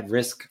at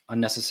risk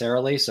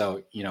unnecessarily.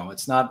 So,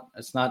 it's not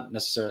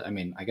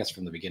necessarily, I guess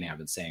from the beginning, I've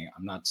been saying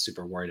I'm not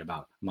super worried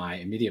about my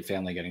immediate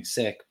family getting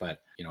sick, but,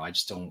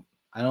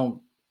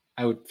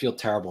 I would feel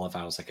terrible if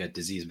I was like a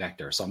disease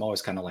vector. So I'm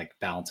always kind of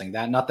balancing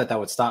that. Not that that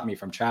would stop me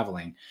from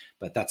traveling,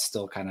 but that's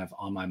still kind of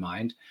on my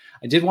mind.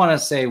 I did want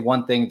to say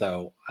one thing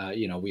though.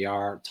 We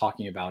are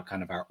talking about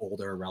kind of our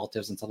older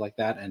relatives and stuff like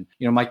that. And,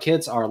 my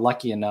kids are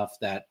lucky enough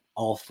that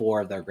all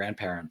 4 of their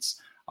grandparents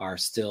are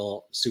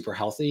still super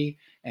healthy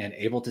and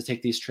able to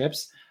take these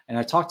trips. And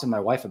I talked to my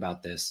wife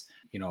about this,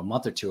 a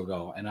month or 2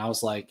 ago. And I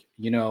was like,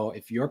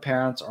 if your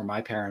parents or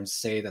my parents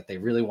say that they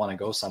really want to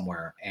go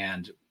somewhere,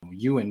 and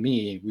you and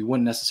me, we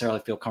wouldn't necessarily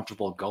feel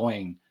comfortable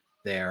going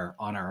there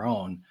on our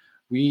own,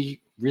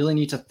 we really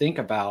need to think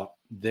about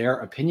their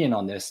opinion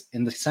on this,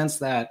 in the sense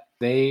that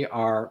they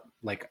are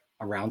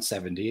around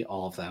 70,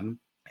 all of them.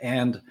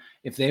 And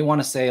if they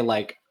want to say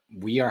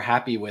we are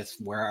happy with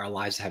where our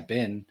lives have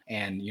been,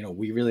 and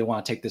we really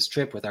want to take this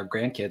trip with our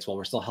grandkids while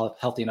we're still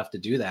healthy enough to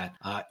do that,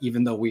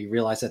 even though we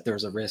realize that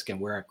there's a risk and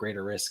we're at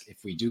greater risk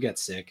if we do get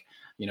sick,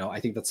 I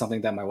think that's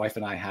something that my wife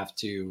and I have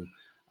to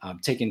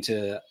take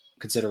into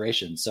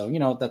consideration. So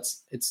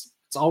it's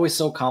always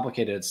so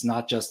complicated. It's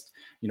not just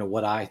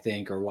what I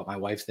think or what my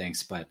wife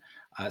thinks, but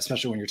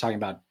especially when you're talking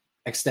about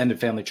extended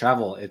family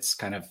travel, it's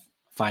kind of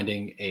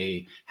finding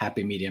a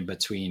happy medium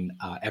between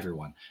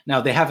everyone. Now,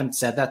 they haven't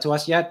said that to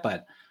us yet,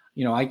 but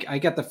I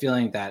get the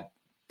feeling that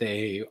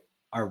they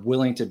are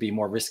willing to be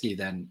more risky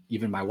than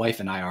even my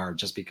wife and I are,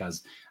 just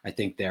because I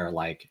think they're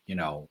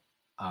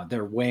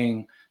they're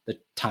weighing the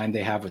time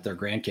they have with their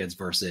grandkids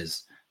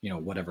versus,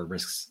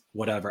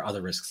 whatever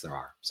other risks there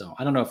are. So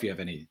I don't know if you have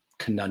any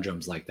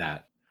conundrums like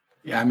that.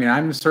 Yeah,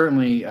 I'm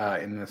certainly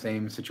in the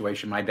same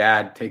situation. My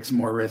dad takes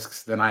more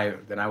risks than I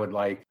would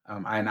like.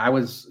 And I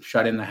was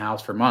shut in the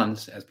house for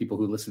months, as people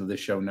who listen to this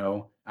show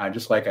know,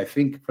 just like I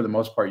think for the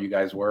most part you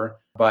guys were.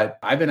 But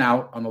I've been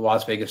out on the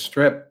Las Vegas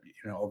Strip,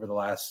 over the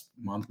last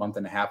month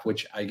and a half,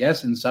 which I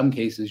guess in some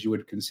cases you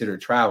would consider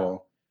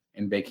travel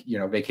and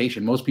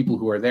vacation. Most people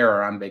who are there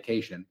are on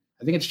vacation.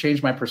 I think it's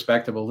changed my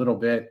perspective a little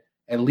bit.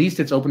 At least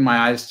it's opened my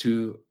eyes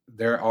to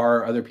there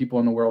are other people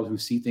in the world who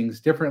see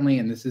things differently,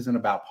 and this isn't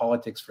about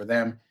politics for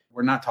them.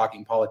 We're not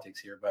talking politics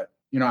here, but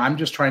I'm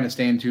just trying to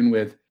stay in tune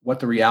with what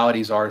the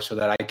realities are so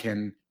that I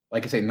can,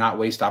 like I say, not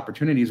waste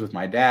opportunities with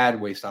my dad,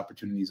 waste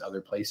opportunities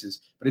other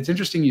places. But it's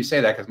interesting you say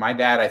that, because my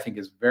dad, I think,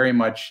 is very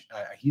much,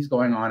 he's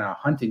going on a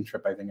hunting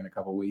trip, I think, in a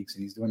couple of weeks,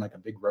 and he's doing a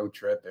big road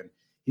trip, and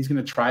he's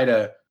going to try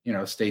to,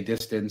 stay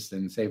distanced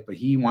and safe, but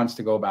he wants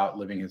to go about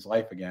living his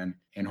life again,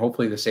 and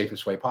hopefully the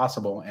safest way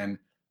possible. And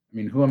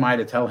who am I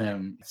to tell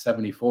him at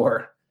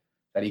 74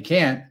 that he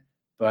can't?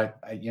 But,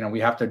 we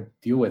have to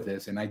deal with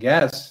this. And I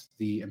guess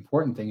the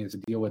important thing is to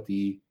deal with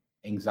the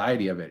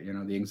anxiety of it,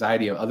 the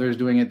anxiety of others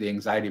doing it, the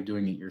anxiety of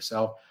doing it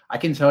yourself. I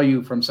can tell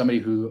you from somebody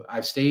who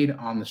I've stayed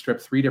on the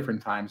Strip 3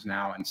 different times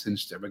now, and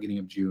since the beginning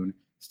of June,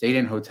 stayed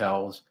in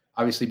hotels,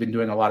 obviously been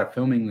doing a lot of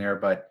filming there,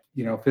 but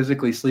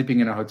physically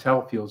sleeping in a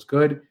hotel feels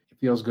good. It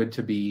feels good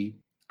to be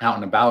out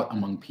and about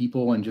among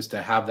people and just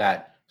to have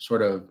that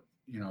sort of,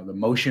 the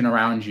motion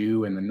around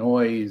you and the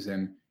noise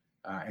and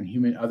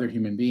other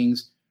human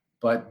beings.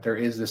 But there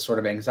is this sort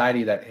of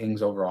anxiety that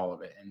hangs over all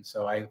of it. And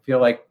so I feel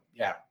like,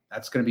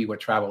 that's going to be what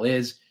travel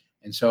is.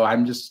 And so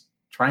I'm just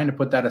trying to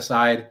put that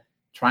aside,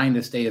 trying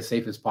to stay as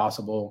safe as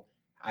possible.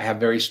 I have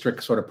very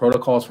strict sort of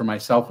protocols for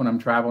myself when I'm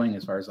traveling,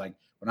 as far as like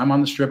when I'm on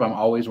the Strip, I'm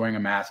always wearing a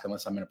mask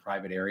unless I'm in a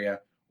private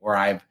area, or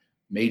I've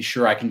made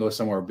sure I can go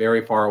somewhere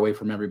very far away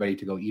from everybody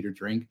to go eat or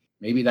drink.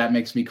 Maybe that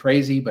makes me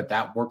crazy, but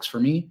that works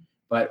for me.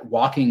 But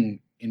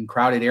walking in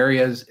crowded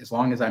areas, as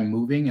long as I'm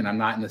moving and I'm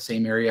not in the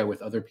same area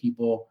with other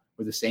people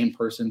or the same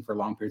person for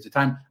long periods of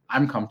time,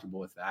 I'm comfortable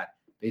with that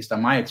based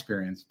on my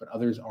experience, but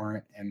others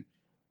aren't. And,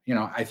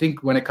 I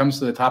think when it comes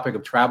to the topic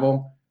of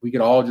travel, we could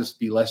all just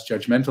be less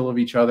judgmental of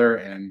each other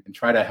and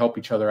try to help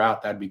each other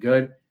out. That'd be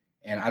good.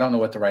 And I don't know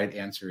what the right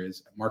answer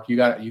is. Mark, you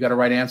got a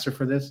right answer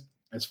for this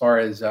as far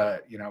as,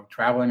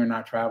 traveling or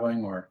not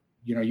traveling, or,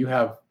 you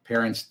have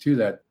parents too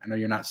that I know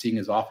you're not seeing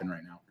as often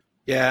right now.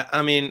 Yeah.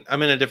 I mean,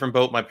 I'm in a different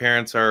boat. My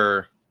parents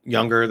are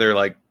younger. They're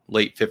like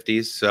late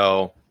 50s.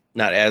 So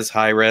not as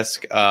high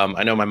risk.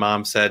 I know my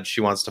mom said she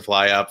wants to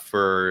fly up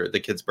for the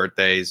kids'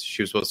 birthdays.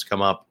 She was supposed to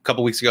come up a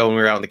couple weeks ago when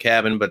we were out in the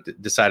cabin,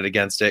 but decided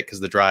against it because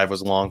the drive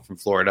was long from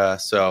Florida.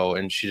 So,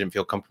 and she didn't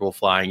feel comfortable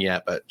flying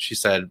yet, but she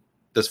said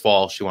this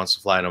fall she wants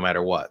to fly no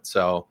matter what.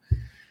 So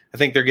I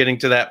think they're getting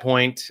to that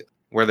point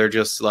where they're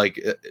just like,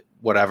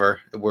 whatever,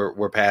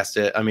 we're past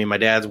it. I mean, my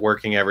dad's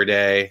working every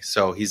day,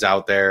 so he's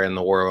out there in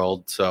the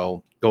world.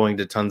 So going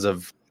to tons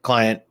of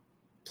client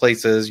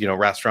places,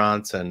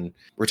 restaurants and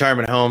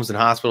retirement homes and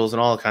hospitals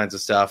and all kinds of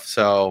stuff.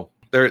 So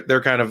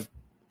they're kind of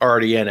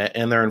already in it,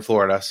 and they're in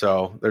Florida,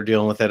 so they're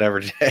dealing with it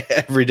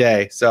every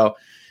day. So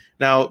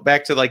now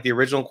back to like the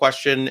original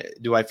question,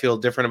 do I feel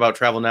different about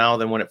travel now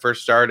than when it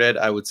first started?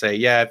 I would say,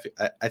 yeah,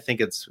 I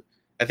think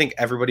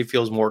everybody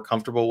feels more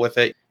comfortable with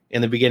it.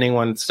 In the beginning,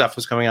 when stuff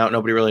was coming out,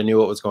 nobody really knew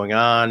what was going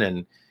on.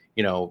 And,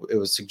 it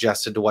was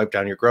suggested to wipe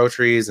down your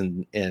groceries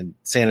and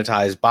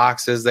sanitize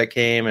boxes that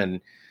came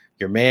and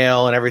your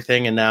mail and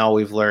everything. And now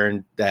we've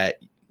learned that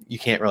you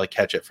can't really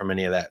catch it from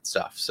any of that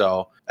stuff.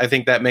 So I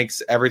think that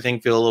makes everything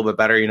feel a little bit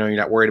better. You're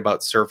not worried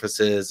about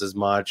surfaces as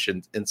much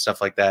and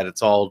stuff like that.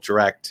 It's all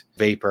direct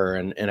vapor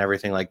and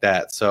everything like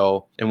that.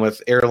 So, and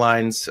with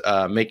airlines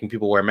making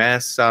people wear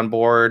masks on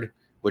board,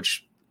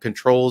 which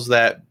controls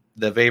the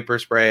vapor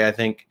spray, I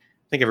think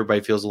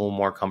everybody feels a little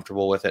more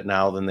comfortable with it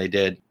now than they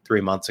did 3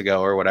 months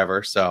ago or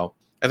whatever. So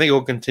I think it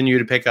will continue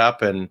to pick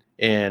up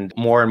and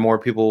more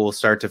people will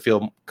start to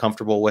feel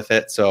comfortable with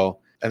it. So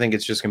I think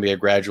it's just going to be a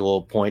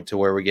gradual point to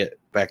where we get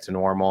back to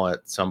normal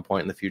at some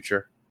point in the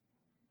future.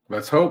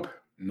 Let's hope.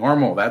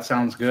 Normal. That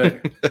sounds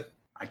good.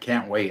 I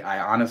can't wait. I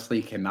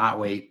honestly cannot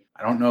wait.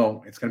 I don't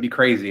know. It's going to be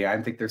crazy.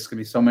 I think there's going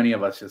to be so many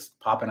of us just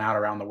popping out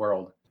around the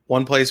world.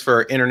 One place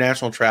for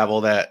international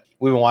travel that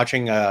we've been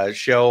watching a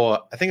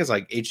show, I think it's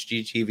like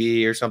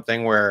HGTV or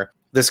something, where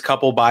this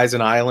couple buys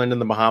an island in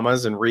the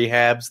Bahamas and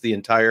rehabs the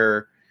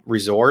entire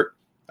resort.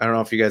 I don't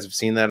know if you guys have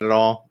seen that at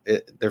all.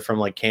 They're from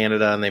like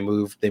Canada, and they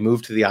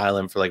moved to the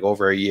island for like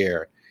over a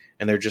year,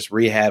 and they're just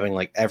rehabbing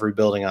like every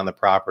building on the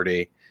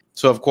property.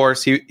 So of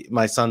course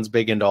my son's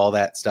big into all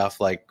that stuff,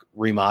 like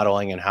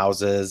remodeling and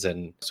houses.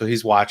 And so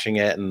he's watching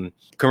it, and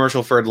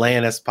commercial for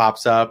Atlantis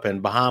pops up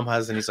and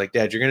Bahamas. And he's like,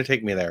 Dad, you're going to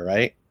take me there,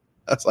 right?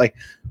 I was like,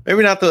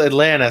 maybe not the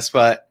Atlantis,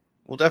 but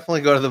we'll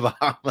definitely go to the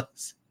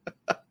Bahamas.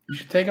 You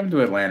should take him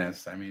to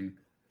Atlantis. I mean,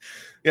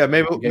 yeah,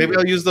 maybe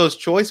I'll use those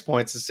choice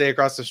points to stay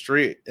across the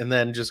street and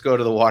then just go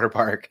to the water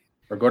park.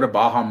 Or go to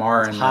Baha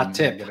Mar. And hot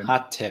tip.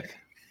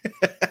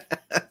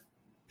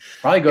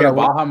 Probably go to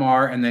Baha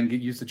Mar and then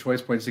use the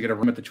choice points to get a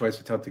room at the Choice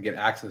Hotel to get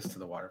access to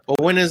the water park.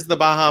 Well, when is the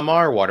Baha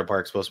Mar water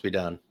park supposed to be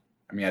done?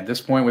 I mean, at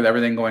this point, with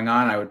everything going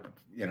on, I would,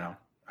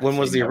 when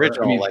was the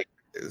original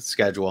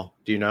schedule?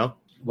 Do you know?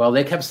 Well,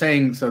 they kept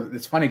saying, so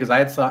it's funny because I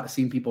had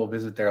seen people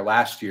visit there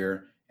last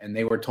year, and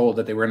they were told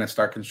that they were going to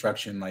start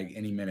construction like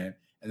any minute.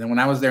 And then when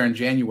I was there in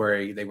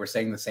January, they were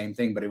saying the same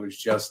thing, but it was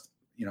just,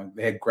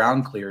 they had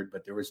ground cleared,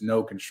 but there was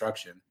no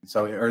construction.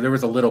 So, or there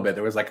was a little bit.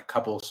 There was like a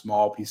couple of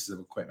small pieces of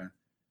equipment.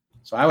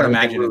 So I would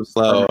imagine it's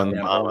slow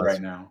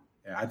right now.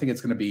 Yeah, I think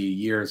it's going to be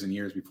years and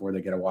years before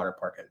they get a water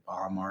park at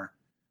Baha Mar,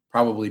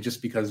 probably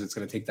just because it's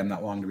going to take them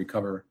that long to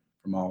recover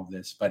from all of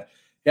this. But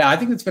yeah, I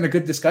think it's been a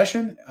good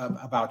discussion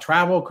about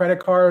travel, credit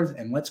cards,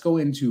 and let's go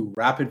into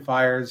rapid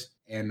fires.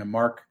 And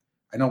Mark,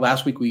 I know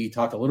last week we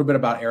talked a little bit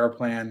about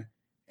Aeroplan,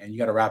 and you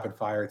got a rapid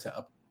fire to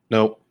up.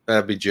 Nope,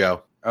 that'd be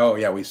Joe. Oh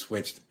yeah, we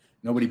switched.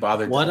 Nobody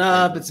bothered. What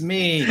up? It's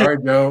me. Sorry,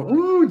 Joe.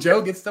 Ooh,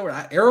 Joe gets the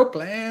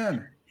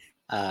Aeroplan.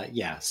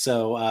 Yeah.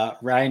 So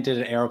Ryan did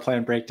an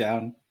Aeroplan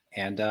breakdown,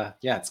 and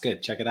yeah, it's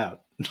good. Check it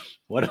out.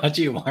 What about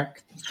you,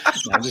 Mark?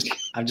 No,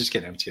 I'm just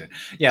kidding.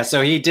 Yeah.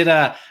 So he did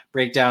a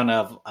breakdown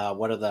of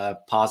what are the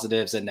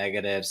positives and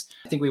negatives.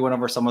 I think we went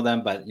over some of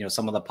them, but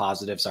some of the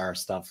positives are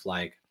stuff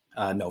like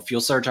no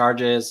fuel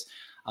surcharges,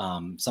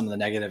 Some of the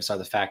negatives are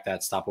the fact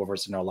that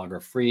stopovers are no longer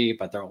free,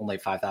 but they're only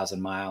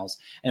 5,000 miles.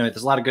 Anyway,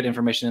 there's a lot of good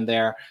information in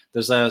there.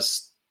 There's a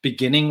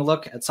beginning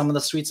look at some of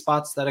the sweet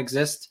spots that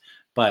exist,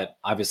 but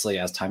obviously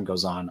as time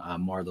goes on,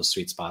 more of those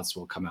sweet spots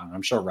will come out. And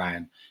I'm sure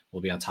Ryan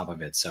will be on top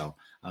of it. So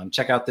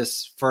check out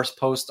this first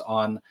post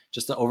on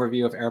just the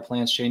overview of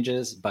Airplan's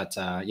changes. But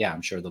yeah,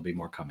 I'm sure there'll be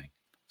more coming.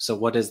 So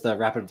what is the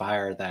rapid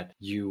fire that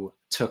you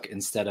took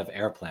instead of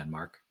Airplan,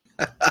 Mark?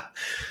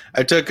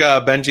 I took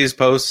Benji's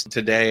post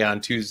today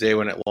on Tuesday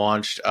when it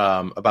launched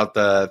about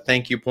the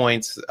thank you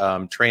points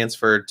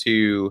transferred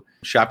to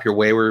Shop Your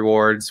Way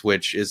rewards,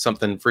 which is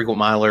something Frequent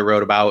Miler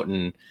wrote about,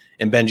 and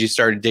Benji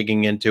started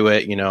digging into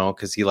it,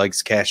 because he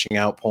likes cashing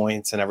out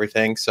points and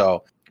everything.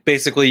 So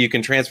basically, you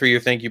can transfer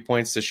your thank you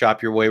points to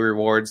Shop Your Way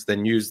rewards,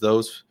 then use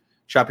those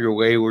Shop Your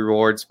Way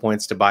rewards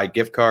points to buy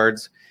gift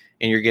cards,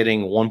 and you're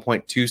getting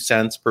 1.2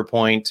 cents per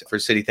point for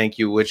City Thank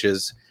You, which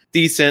is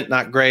decent,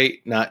 not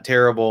great, not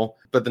terrible.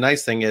 But the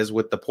nice thing is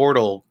with the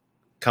portal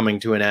coming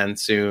to an end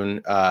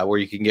soon, where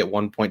you can get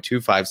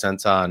 1.25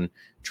 cents on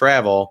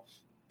travel,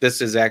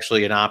 this is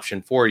actually an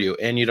option for you.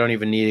 And you don't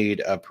even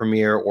need a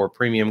Premier or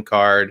Premium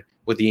card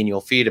with the annual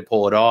fee to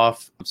pull it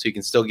off. So you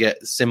can still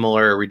get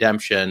similar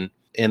redemption.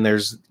 And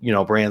there's,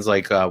 brands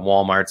like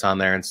Walmart's on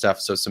there and stuff.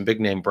 So some big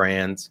name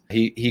brands.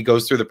 He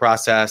goes through the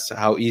process,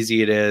 how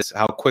easy it is,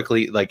 how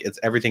quickly,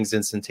 everything's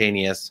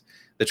instantaneous.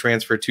 The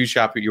transfer to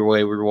Shop Your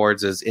Way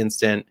rewards is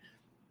instant.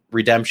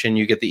 Redemption,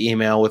 you get the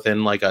email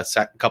within a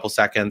couple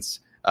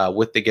seconds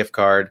with the gift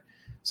card.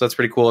 So that's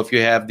pretty cool. If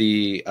you have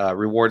the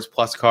Rewards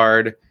Plus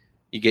card,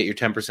 you get your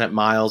 10%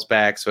 miles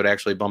back. So it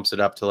actually bumps it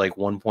up to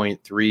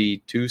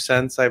 1.32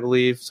 cents, I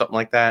believe, something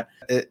like that.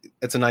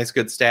 It's a nice,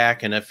 good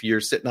stack. And if you're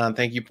sitting on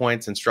thank you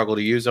points and struggle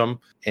to use them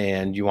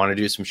and you want to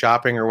do some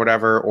shopping or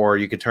whatever, or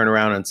you could turn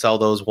around and sell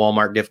those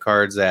Walmart gift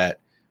cards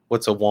at,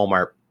 what's a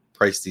Walmart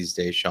price these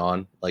days,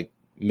 Sean?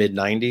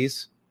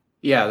 Mid-90s?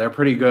 Yeah, they're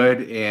pretty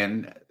good.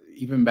 And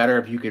even better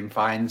if you can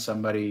find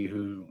somebody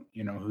who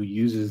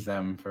uses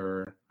them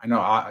for,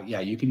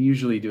 you can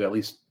usually do at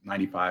least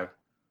 95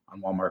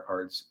 on Walmart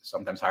cards,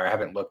 sometimes higher. I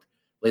haven't looked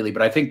lately,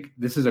 but I think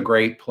this is a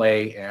great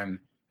play. And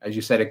as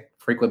you said, a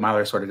Frequent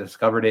Miler sort of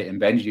discovered it, and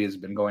Benji has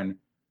been going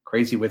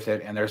crazy with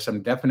it. And there's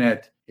some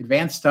definite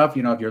advanced stuff,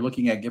 if you're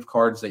looking at gift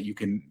cards that you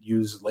can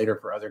use later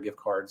for other gift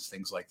cards,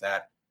 things like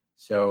that.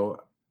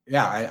 So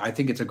yeah, I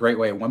think it's a great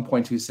way.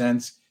 1.2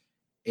 cents.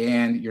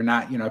 And you're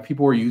not,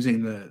 people were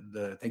using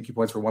the thank you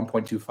points for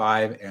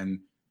 1.25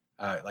 and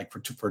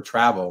for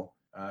travel,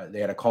 they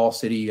had to call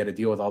City, you had to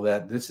deal with all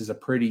that. This is a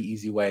pretty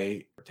easy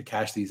way to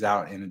cash these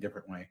out in a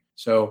different way.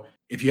 So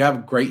if you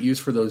have great use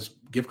for those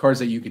gift cards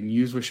that you can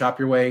use with Shop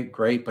Your Way,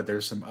 great. But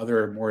there's some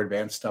other more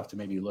advanced stuff to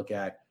maybe look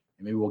at,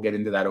 and maybe we'll get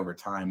into that over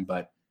time.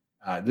 But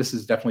this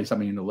is definitely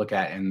something you need to look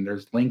at. And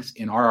there's links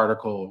in our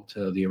article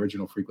to the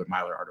original Frequent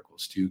Miler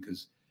articles too,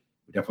 because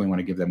we definitely want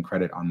to give them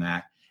credit on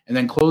that. And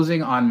then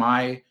closing on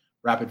my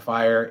rapid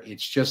fire,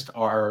 it's just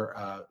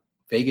our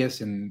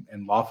Vegas and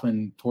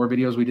Laughlin tour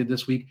videos we did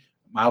this week.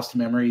 Miles to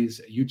Memories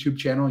YouTube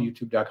channel,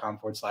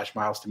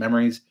 youtube.com/Miles to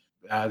Memories.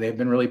 They've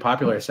been really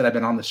popular. I said I've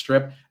been on the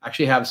Strip. I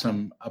actually have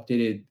some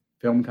updated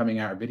film coming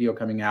out, or video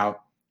coming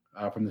out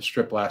from the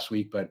Strip last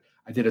week, but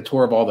I did a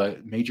tour of all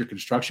the major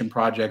construction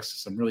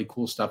projects, some really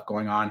cool stuff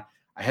going on.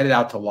 I headed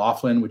out to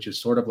Laughlin, which is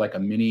sort of like a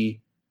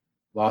mini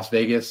Las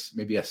Vegas,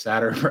 maybe a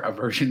sadder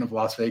version of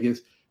Las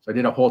Vegas. So I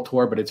did a whole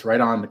tour, but it's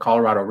right on the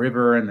Colorado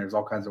River, and there's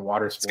all kinds of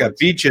water sports. It's got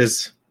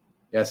beaches.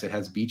 Yes, it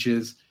has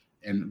beaches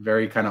and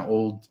very kind of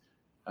old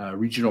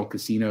regional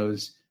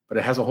casinos, but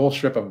it has a whole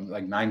strip of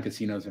 9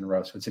 casinos in a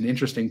row. So it's an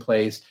interesting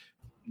place.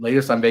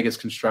 Latest on Vegas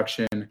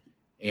construction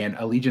and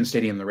Allegiant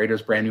Stadium, the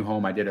Raiders' brand new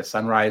home. I did a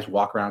sunrise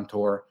walk around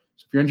tour.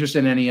 So if you're interested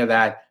in any of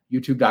that,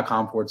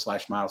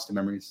 youtube.com/Miles to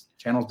Memories.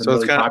 Channel's been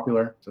really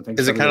popular. So thanks.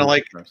 Is it kind of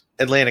like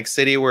Atlantic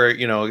City, where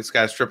it's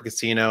got a strip of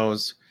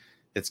casinos?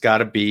 It's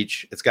got a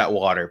beach, it's got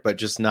water, but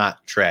just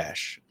not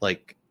trash.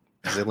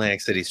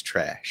 Atlantic City's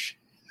trash.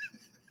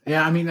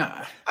 Yeah,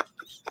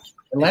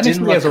 Atlantic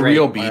City has a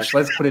real beach.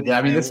 Let's put it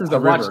down. This is the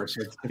river.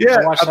 So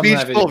a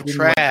beach full of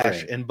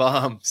trash and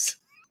bums.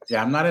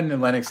 Yeah, I'm not an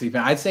Atlantic City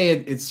fan. I'd say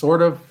it's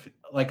sort of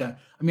like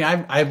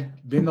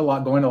I've been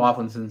going to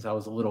Laughlin since I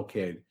was a little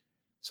kid.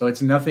 So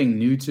it's nothing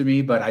new to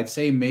me, but I'd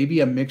say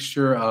maybe a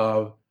mixture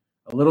of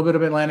a little bit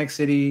of Atlantic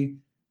City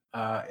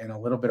and a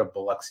little bit of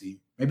Biloxi.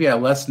 Maybe a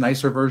less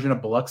nicer version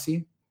of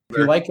Biloxi. If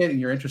you like it and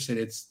you're interested,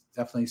 it's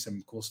definitely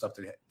some cool stuff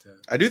to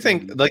I do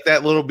think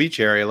that little beach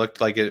area looked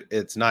like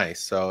it's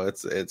nice. So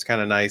it's kind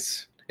of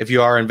nice if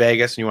you are in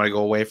Vegas and you want to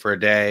go away for a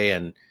day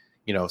and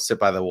sit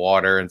by the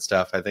water and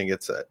stuff. I think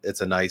it's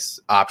a nice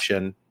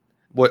option.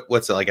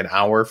 What's it, an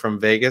hour from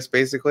Vegas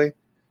basically?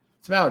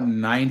 It's about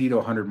 90 to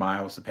 100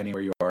 miles depending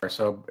where you are.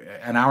 So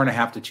an hour and a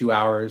half to 2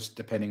 hours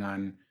depending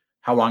on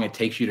how long it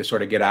takes you to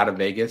sort of get out of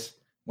Vegas.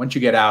 Once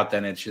you get out,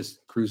 then it's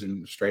just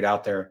cruising straight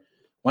out there.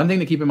 One thing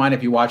to keep in mind,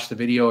 if you watch the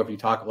video, if you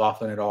talk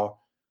Laughlin at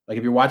all,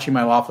 if you're watching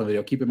my Laughlin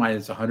video, keep in mind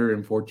it's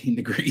 114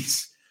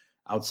 degrees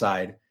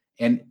outside.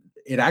 And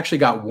it actually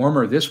got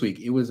warmer this week.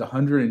 It was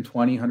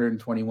 120,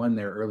 121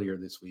 there earlier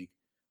this week.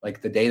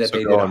 like the day that So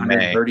they did go in May.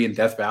 130 in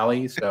Death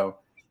Valley. So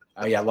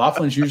yeah,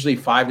 Laughlin's usually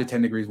 5 to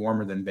 10 degrees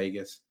warmer than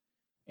Vegas,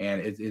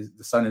 and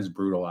the sun is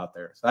brutal out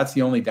there. So that's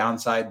the only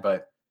downside,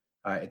 but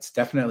it's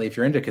definitely, if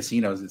you're into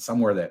casinos, it's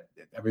somewhere that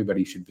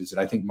everybody should visit.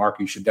 I think, Mark,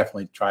 you should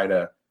definitely try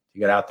to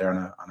get out there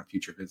on a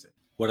future visit.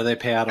 What do they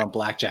pay out on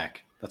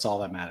blackjack? That's all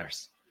that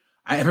matters.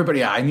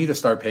 I need to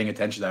start paying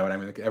attention to that one. I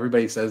mean,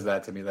 everybody says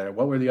that to me, that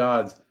what were the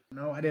odds?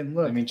 No, I didn't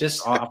look. I mean,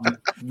 just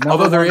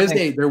although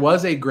there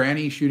was a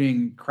granny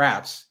shooting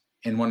craps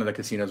in one of the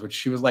casinos, which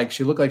she looked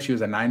like she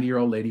was a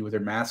 90-year-old lady with her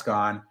mask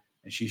on,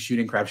 and she's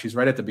shooting craps. She's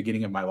right at the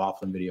beginning of my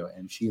Laughlin video,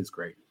 and she is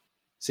great.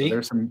 See, so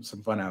there's some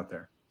fun out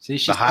there. See,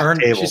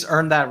 she's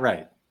earned that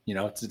right,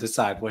 to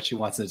decide what she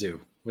wants to do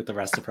with the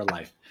rest of her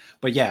life.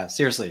 But yeah,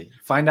 seriously,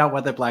 find out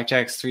whether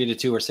blackjack's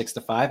 3-2 or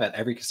 6-5 at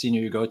every casino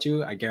you go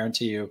to. I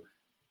guarantee you,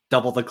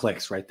 double the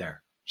clicks right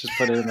there. Just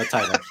put it in the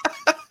title.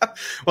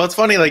 Well, it's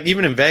funny, like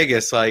even in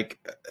Vegas, like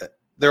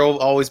there will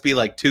always be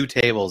like 2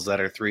 tables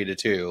that are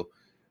 3-2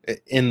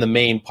 in the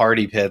main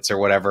party pits or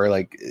whatever,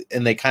 like,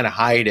 and they kind of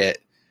hide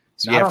it,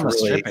 so you have to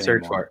really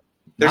search for it.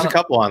 There's a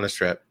couple on the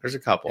strip. There's a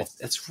couple.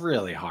 It's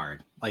really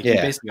hard. Like you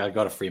basically got to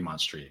go to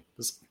Fremont Street.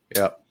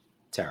 Yep.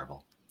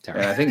 Terrible.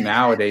 And I think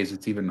nowadays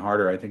it's even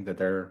harder. I think that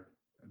they're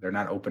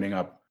not opening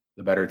up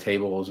the better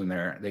tables, and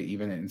they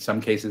even in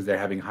some cases they're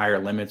having higher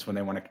limits when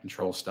they want to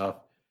control stuff,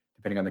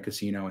 depending on the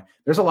casino.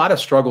 There's a lot of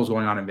struggles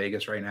going on in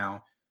Vegas right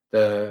now.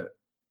 The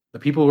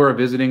people who are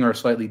visiting are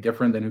slightly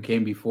different than who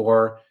came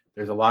before.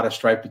 There's a lot of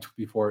strife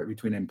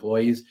between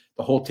employees.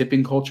 The whole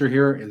tipping culture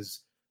here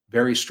is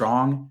very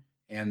strong,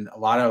 and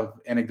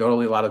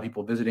anecdotally, a lot of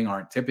people visiting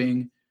aren't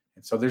tipping.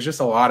 And so there's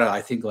just a lot of,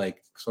 I think,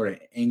 like sort of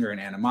anger and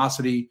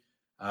animosity.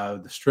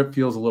 The strip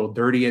feels a little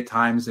dirty at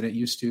times than it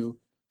used to.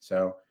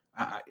 So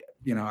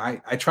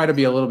I try to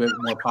be a little bit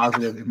more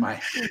positive in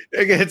my.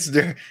 Is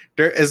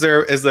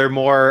there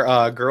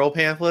more girl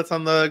pamphlets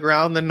on the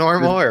ground than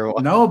normal, or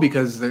what? No,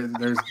 because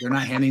they're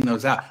not handing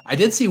those out. I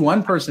did see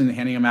one person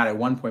handing them out at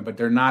one point, but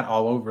they're not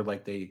all over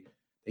like they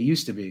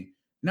used to be.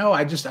 No,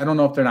 I don't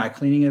know if they're not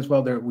cleaning as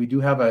well. We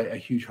do have a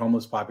huge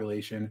homeless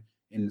population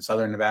in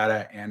Southern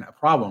Nevada, and a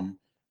problem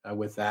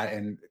with that.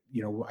 And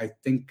I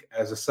think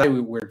as a site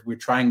we're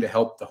trying to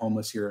help the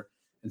homeless here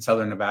in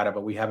Southern Nevada,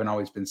 but we haven't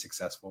always been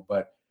successful.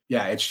 But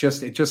yeah, it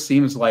just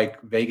seems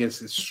like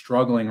Vegas is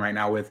struggling right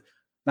now with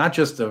not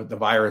just the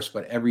virus,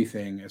 but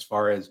everything as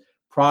far as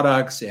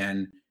products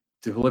and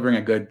delivering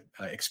a good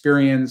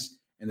experience,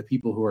 and the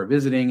people who are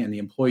visiting and the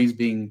employees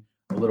being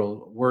a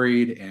little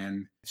worried.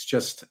 And it's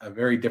just a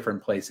very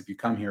different place if you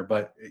come here.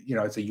 But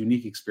it's a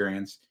unique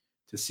experience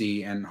to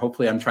see, and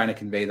hopefully I'm trying to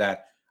convey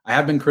that. I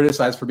have been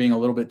criticized for being a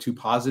little bit too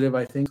positive,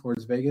 I think,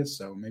 towards Vegas.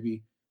 So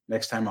maybe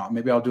next time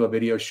I'll do a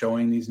video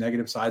showing these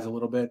negative sides a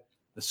little bit.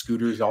 The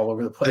scooters all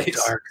over the place.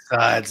 The dark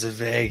sides of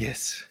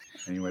Vegas.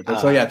 Anyway,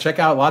 but so yeah, check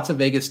out lots of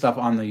Vegas stuff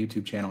on the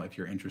YouTube channel if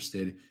you're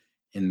interested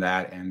in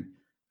that. And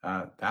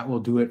that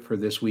will do it for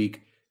this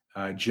week.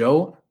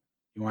 Joe,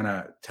 you want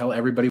to tell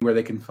everybody where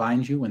they can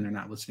find you when they're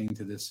not listening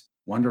to this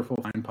wonderful,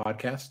 fine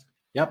podcast?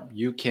 Yep.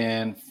 You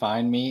can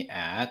find me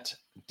at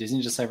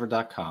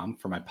DisneyDecipher.com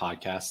for my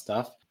podcast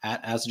stuff, at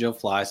As Joe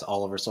Flies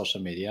all over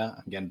social media.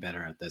 I'm getting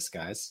better at this,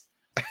 guys.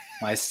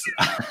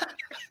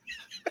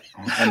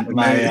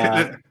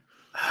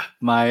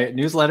 My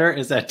newsletter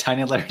is at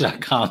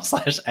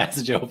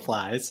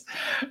tinyletter.com/AsJoeFlies.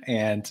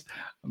 And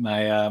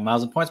my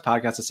Miles and Points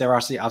podcast at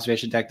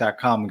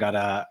SailRCObservationDeck.com got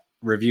a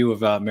review of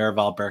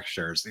Miraval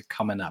Berkshires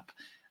coming up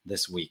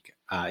this week.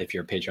 If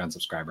you're a Patreon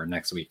subscriber,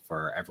 next week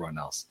for everyone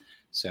else.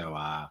 So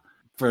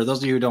for those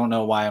of you who don't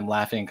know why I'm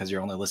laughing, because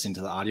you're only listening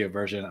to the audio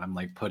version, I'm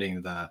like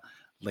putting the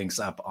links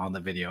up on the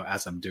video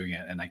as I'm doing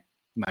it. And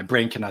my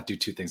brain cannot do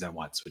 2 things at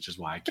once, which is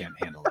why I can't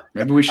handle it.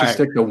 Maybe we should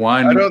stick to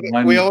one.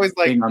 We always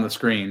thing on the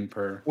screen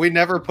per. We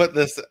never put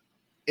this on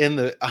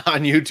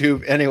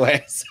YouTube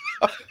anyway. So.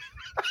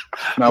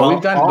 No,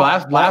 we've done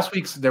last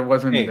week's. There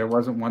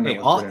wasn't one. That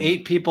was all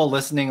 8 people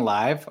listening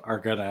live are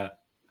gonna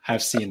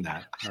have seen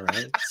that. All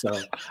right, so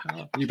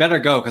you better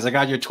go because I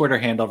got your Twitter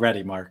handle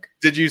ready, Mark.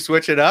 Did you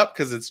switch it up?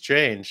 Because it's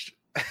changed.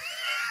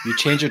 You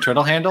changed your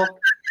Twitter handle?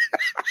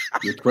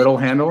 Your Twitter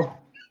handle?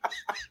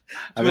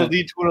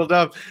 Twiddled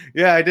up.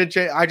 Yeah, I did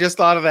change. I just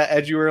thought of that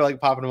as you were like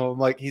popping him up. I'm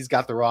like, he's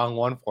got the wrong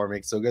one for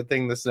me. So good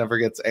thing this never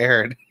gets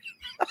aired.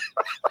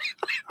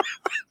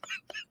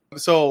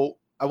 So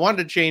I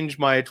wanted to change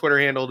my Twitter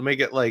handle to make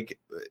it like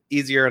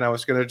easier. And I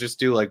was going to just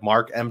do like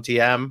Mark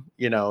MTM,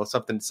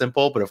 something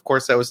simple. But of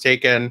course that was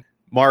taken.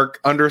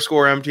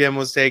 Mark_MTM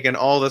was taken.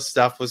 All this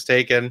stuff was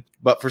taken.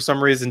 But for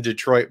some reason,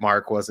 Detroit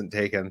Mark wasn't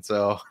taken.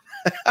 So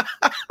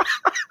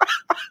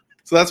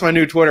that's my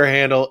new Twitter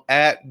handle,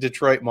 at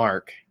Detroit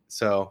Mark.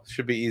 So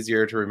should be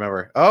easier to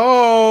remember.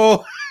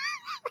 Oh,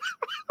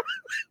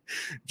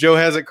 Joe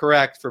has it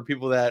correct for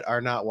people that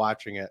are not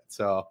watching it.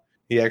 So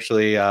he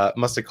actually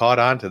must have caught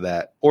on to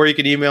that. Or you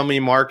can email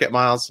me,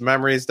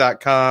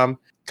 mark@milestomemories.com.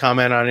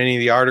 Comment on any of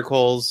the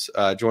articles,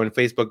 join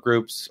Facebook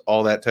groups,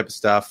 all that type of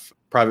stuff.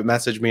 Private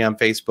message me on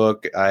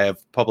Facebook. I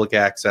have public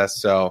access.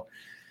 So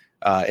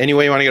any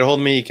way you want to get a hold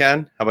of me, you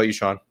can. How about you,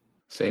 Sean?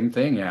 Same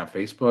thing. Yeah.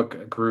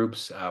 Facebook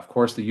groups, of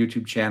course, the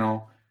YouTube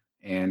channel.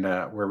 And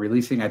we're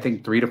releasing, I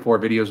think, 3 to 4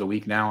 videos a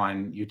week now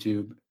on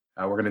YouTube.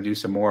 We're going to do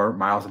some more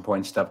Miles and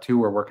Points stuff too.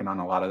 We're working on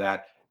a lot of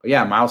that. But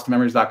yeah,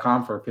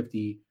 milestomemories.com for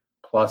 50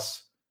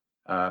 plus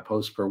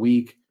posts per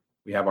week.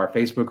 We have our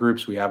Facebook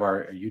groups. We have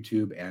our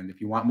YouTube. And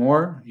if you want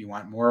more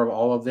of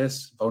all of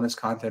this, bonus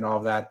content, all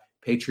of that,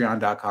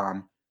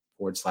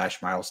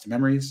 patreon.com/miles to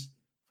memories.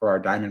 For our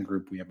diamond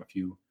group, we have a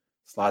few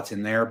slots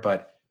in there.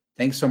 But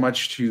thanks so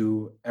much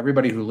to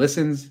everybody who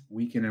listens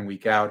week in and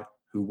week out,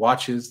 who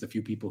watches, the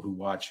few people who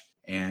watch.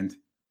 And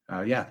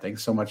yeah,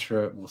 thanks so much.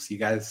 We'll see you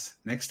guys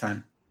next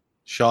time.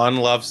 Sean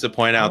loves to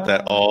point out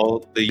that all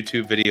the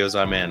YouTube videos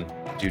I'm in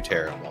do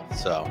terrible.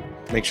 So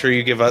make sure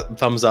you give a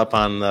thumbs up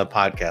on the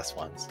podcast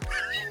ones.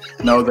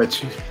 No,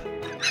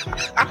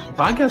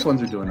 podcast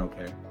ones are doing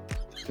okay.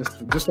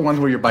 Just the ones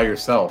where you're by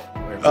yourself.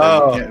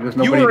 There's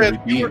nobody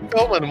you were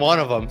filming one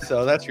of them,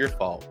 so that's your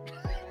fault.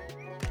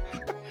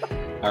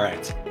 All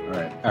right.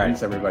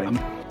 Thanks, everybody.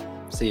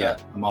 See ya.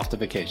 I'm off to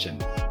vacation.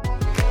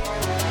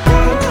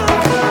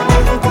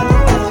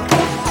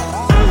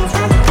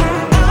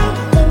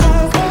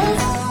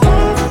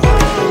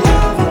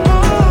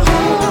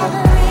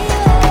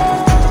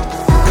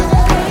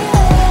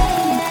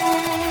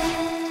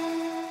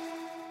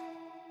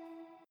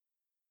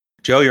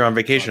 Joe, you're on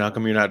vacation. How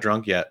come you're not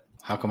drunk yet?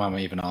 How come I'm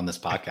even on this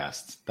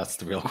podcast? That's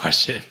the real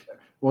question.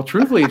 Well,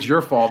 truthfully, it's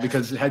your fault,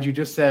 because had you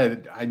just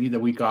said I need a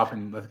week off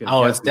and let's get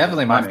it's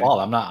definitely my fault.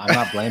 I'm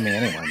not blaming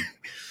anyone.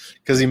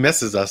 Because he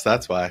misses us,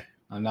 that's why.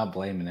 I'm not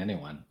blaming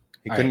anyone.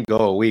 He couldn't go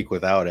a week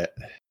without it.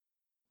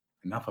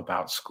 Enough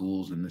about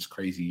schools in this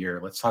crazy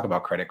year. Let's talk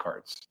about credit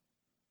cards,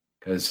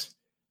 because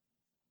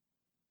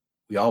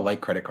we all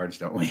like credit cards,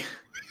 don't we?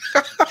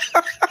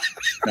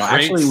 No,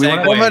 actually,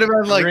 that might have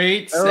been like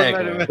great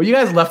segue. Well, you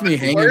guys left me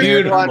hanging.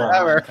 Dude, Come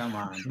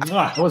on.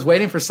 I was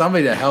waiting for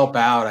somebody to help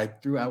out. I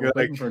was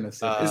waiting for an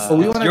assist. But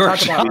we want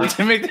to talk about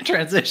to make the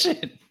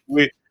transition.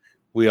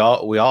 We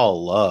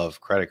all love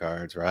credit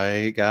cards,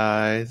 right,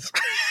 guys?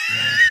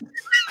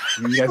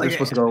 You guys are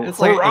supposed to go. It's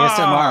like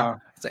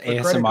ASMR. It's an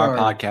ASMR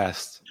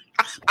podcast.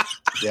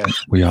 Yeah,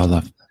 we all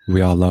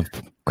love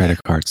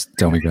credit cards,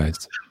 don't we,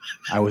 guys?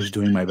 I was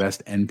doing my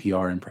best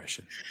NPR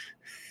impression.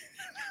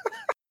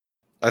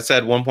 I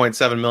said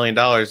 $1.7 million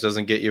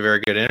doesn't get you a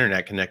very good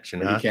internet connection,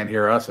 You can't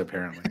hear us,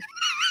 apparently.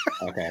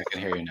 Okay, I can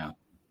hear you now.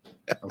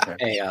 Okay.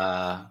 Hey,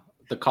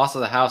 the cost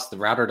of the house, the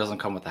router doesn't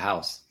come with the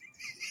house.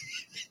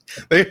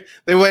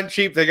 They went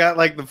cheap. They got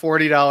like the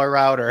 $40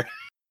 router.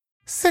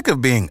 Sick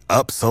of being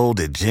upsold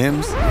at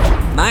gyms?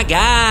 My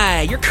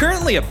guy, you're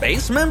currently a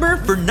base member?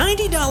 For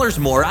 $90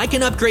 more, I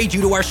can upgrade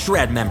you to our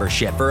Shred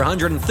membership. For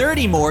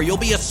 $130 more, you'll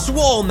be a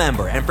Swole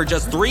member. And for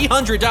just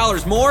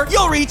 $300 more,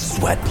 you'll reach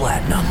Sweat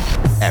Platinum.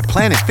 At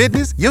Planet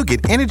Fitness, you'll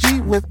get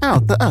energy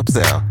without the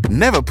upsell.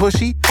 Never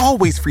pushy,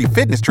 always free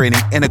fitness training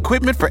and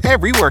equipment for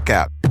every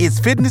workout. It's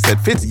fitness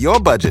that fits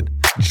your budget.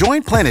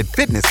 Join Planet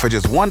Fitness for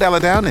just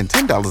 $1 down and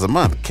 $10 a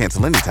month.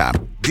 Cancel anytime.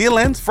 Deal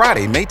ends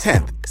Friday, May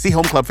 10th. See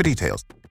Home Club for details.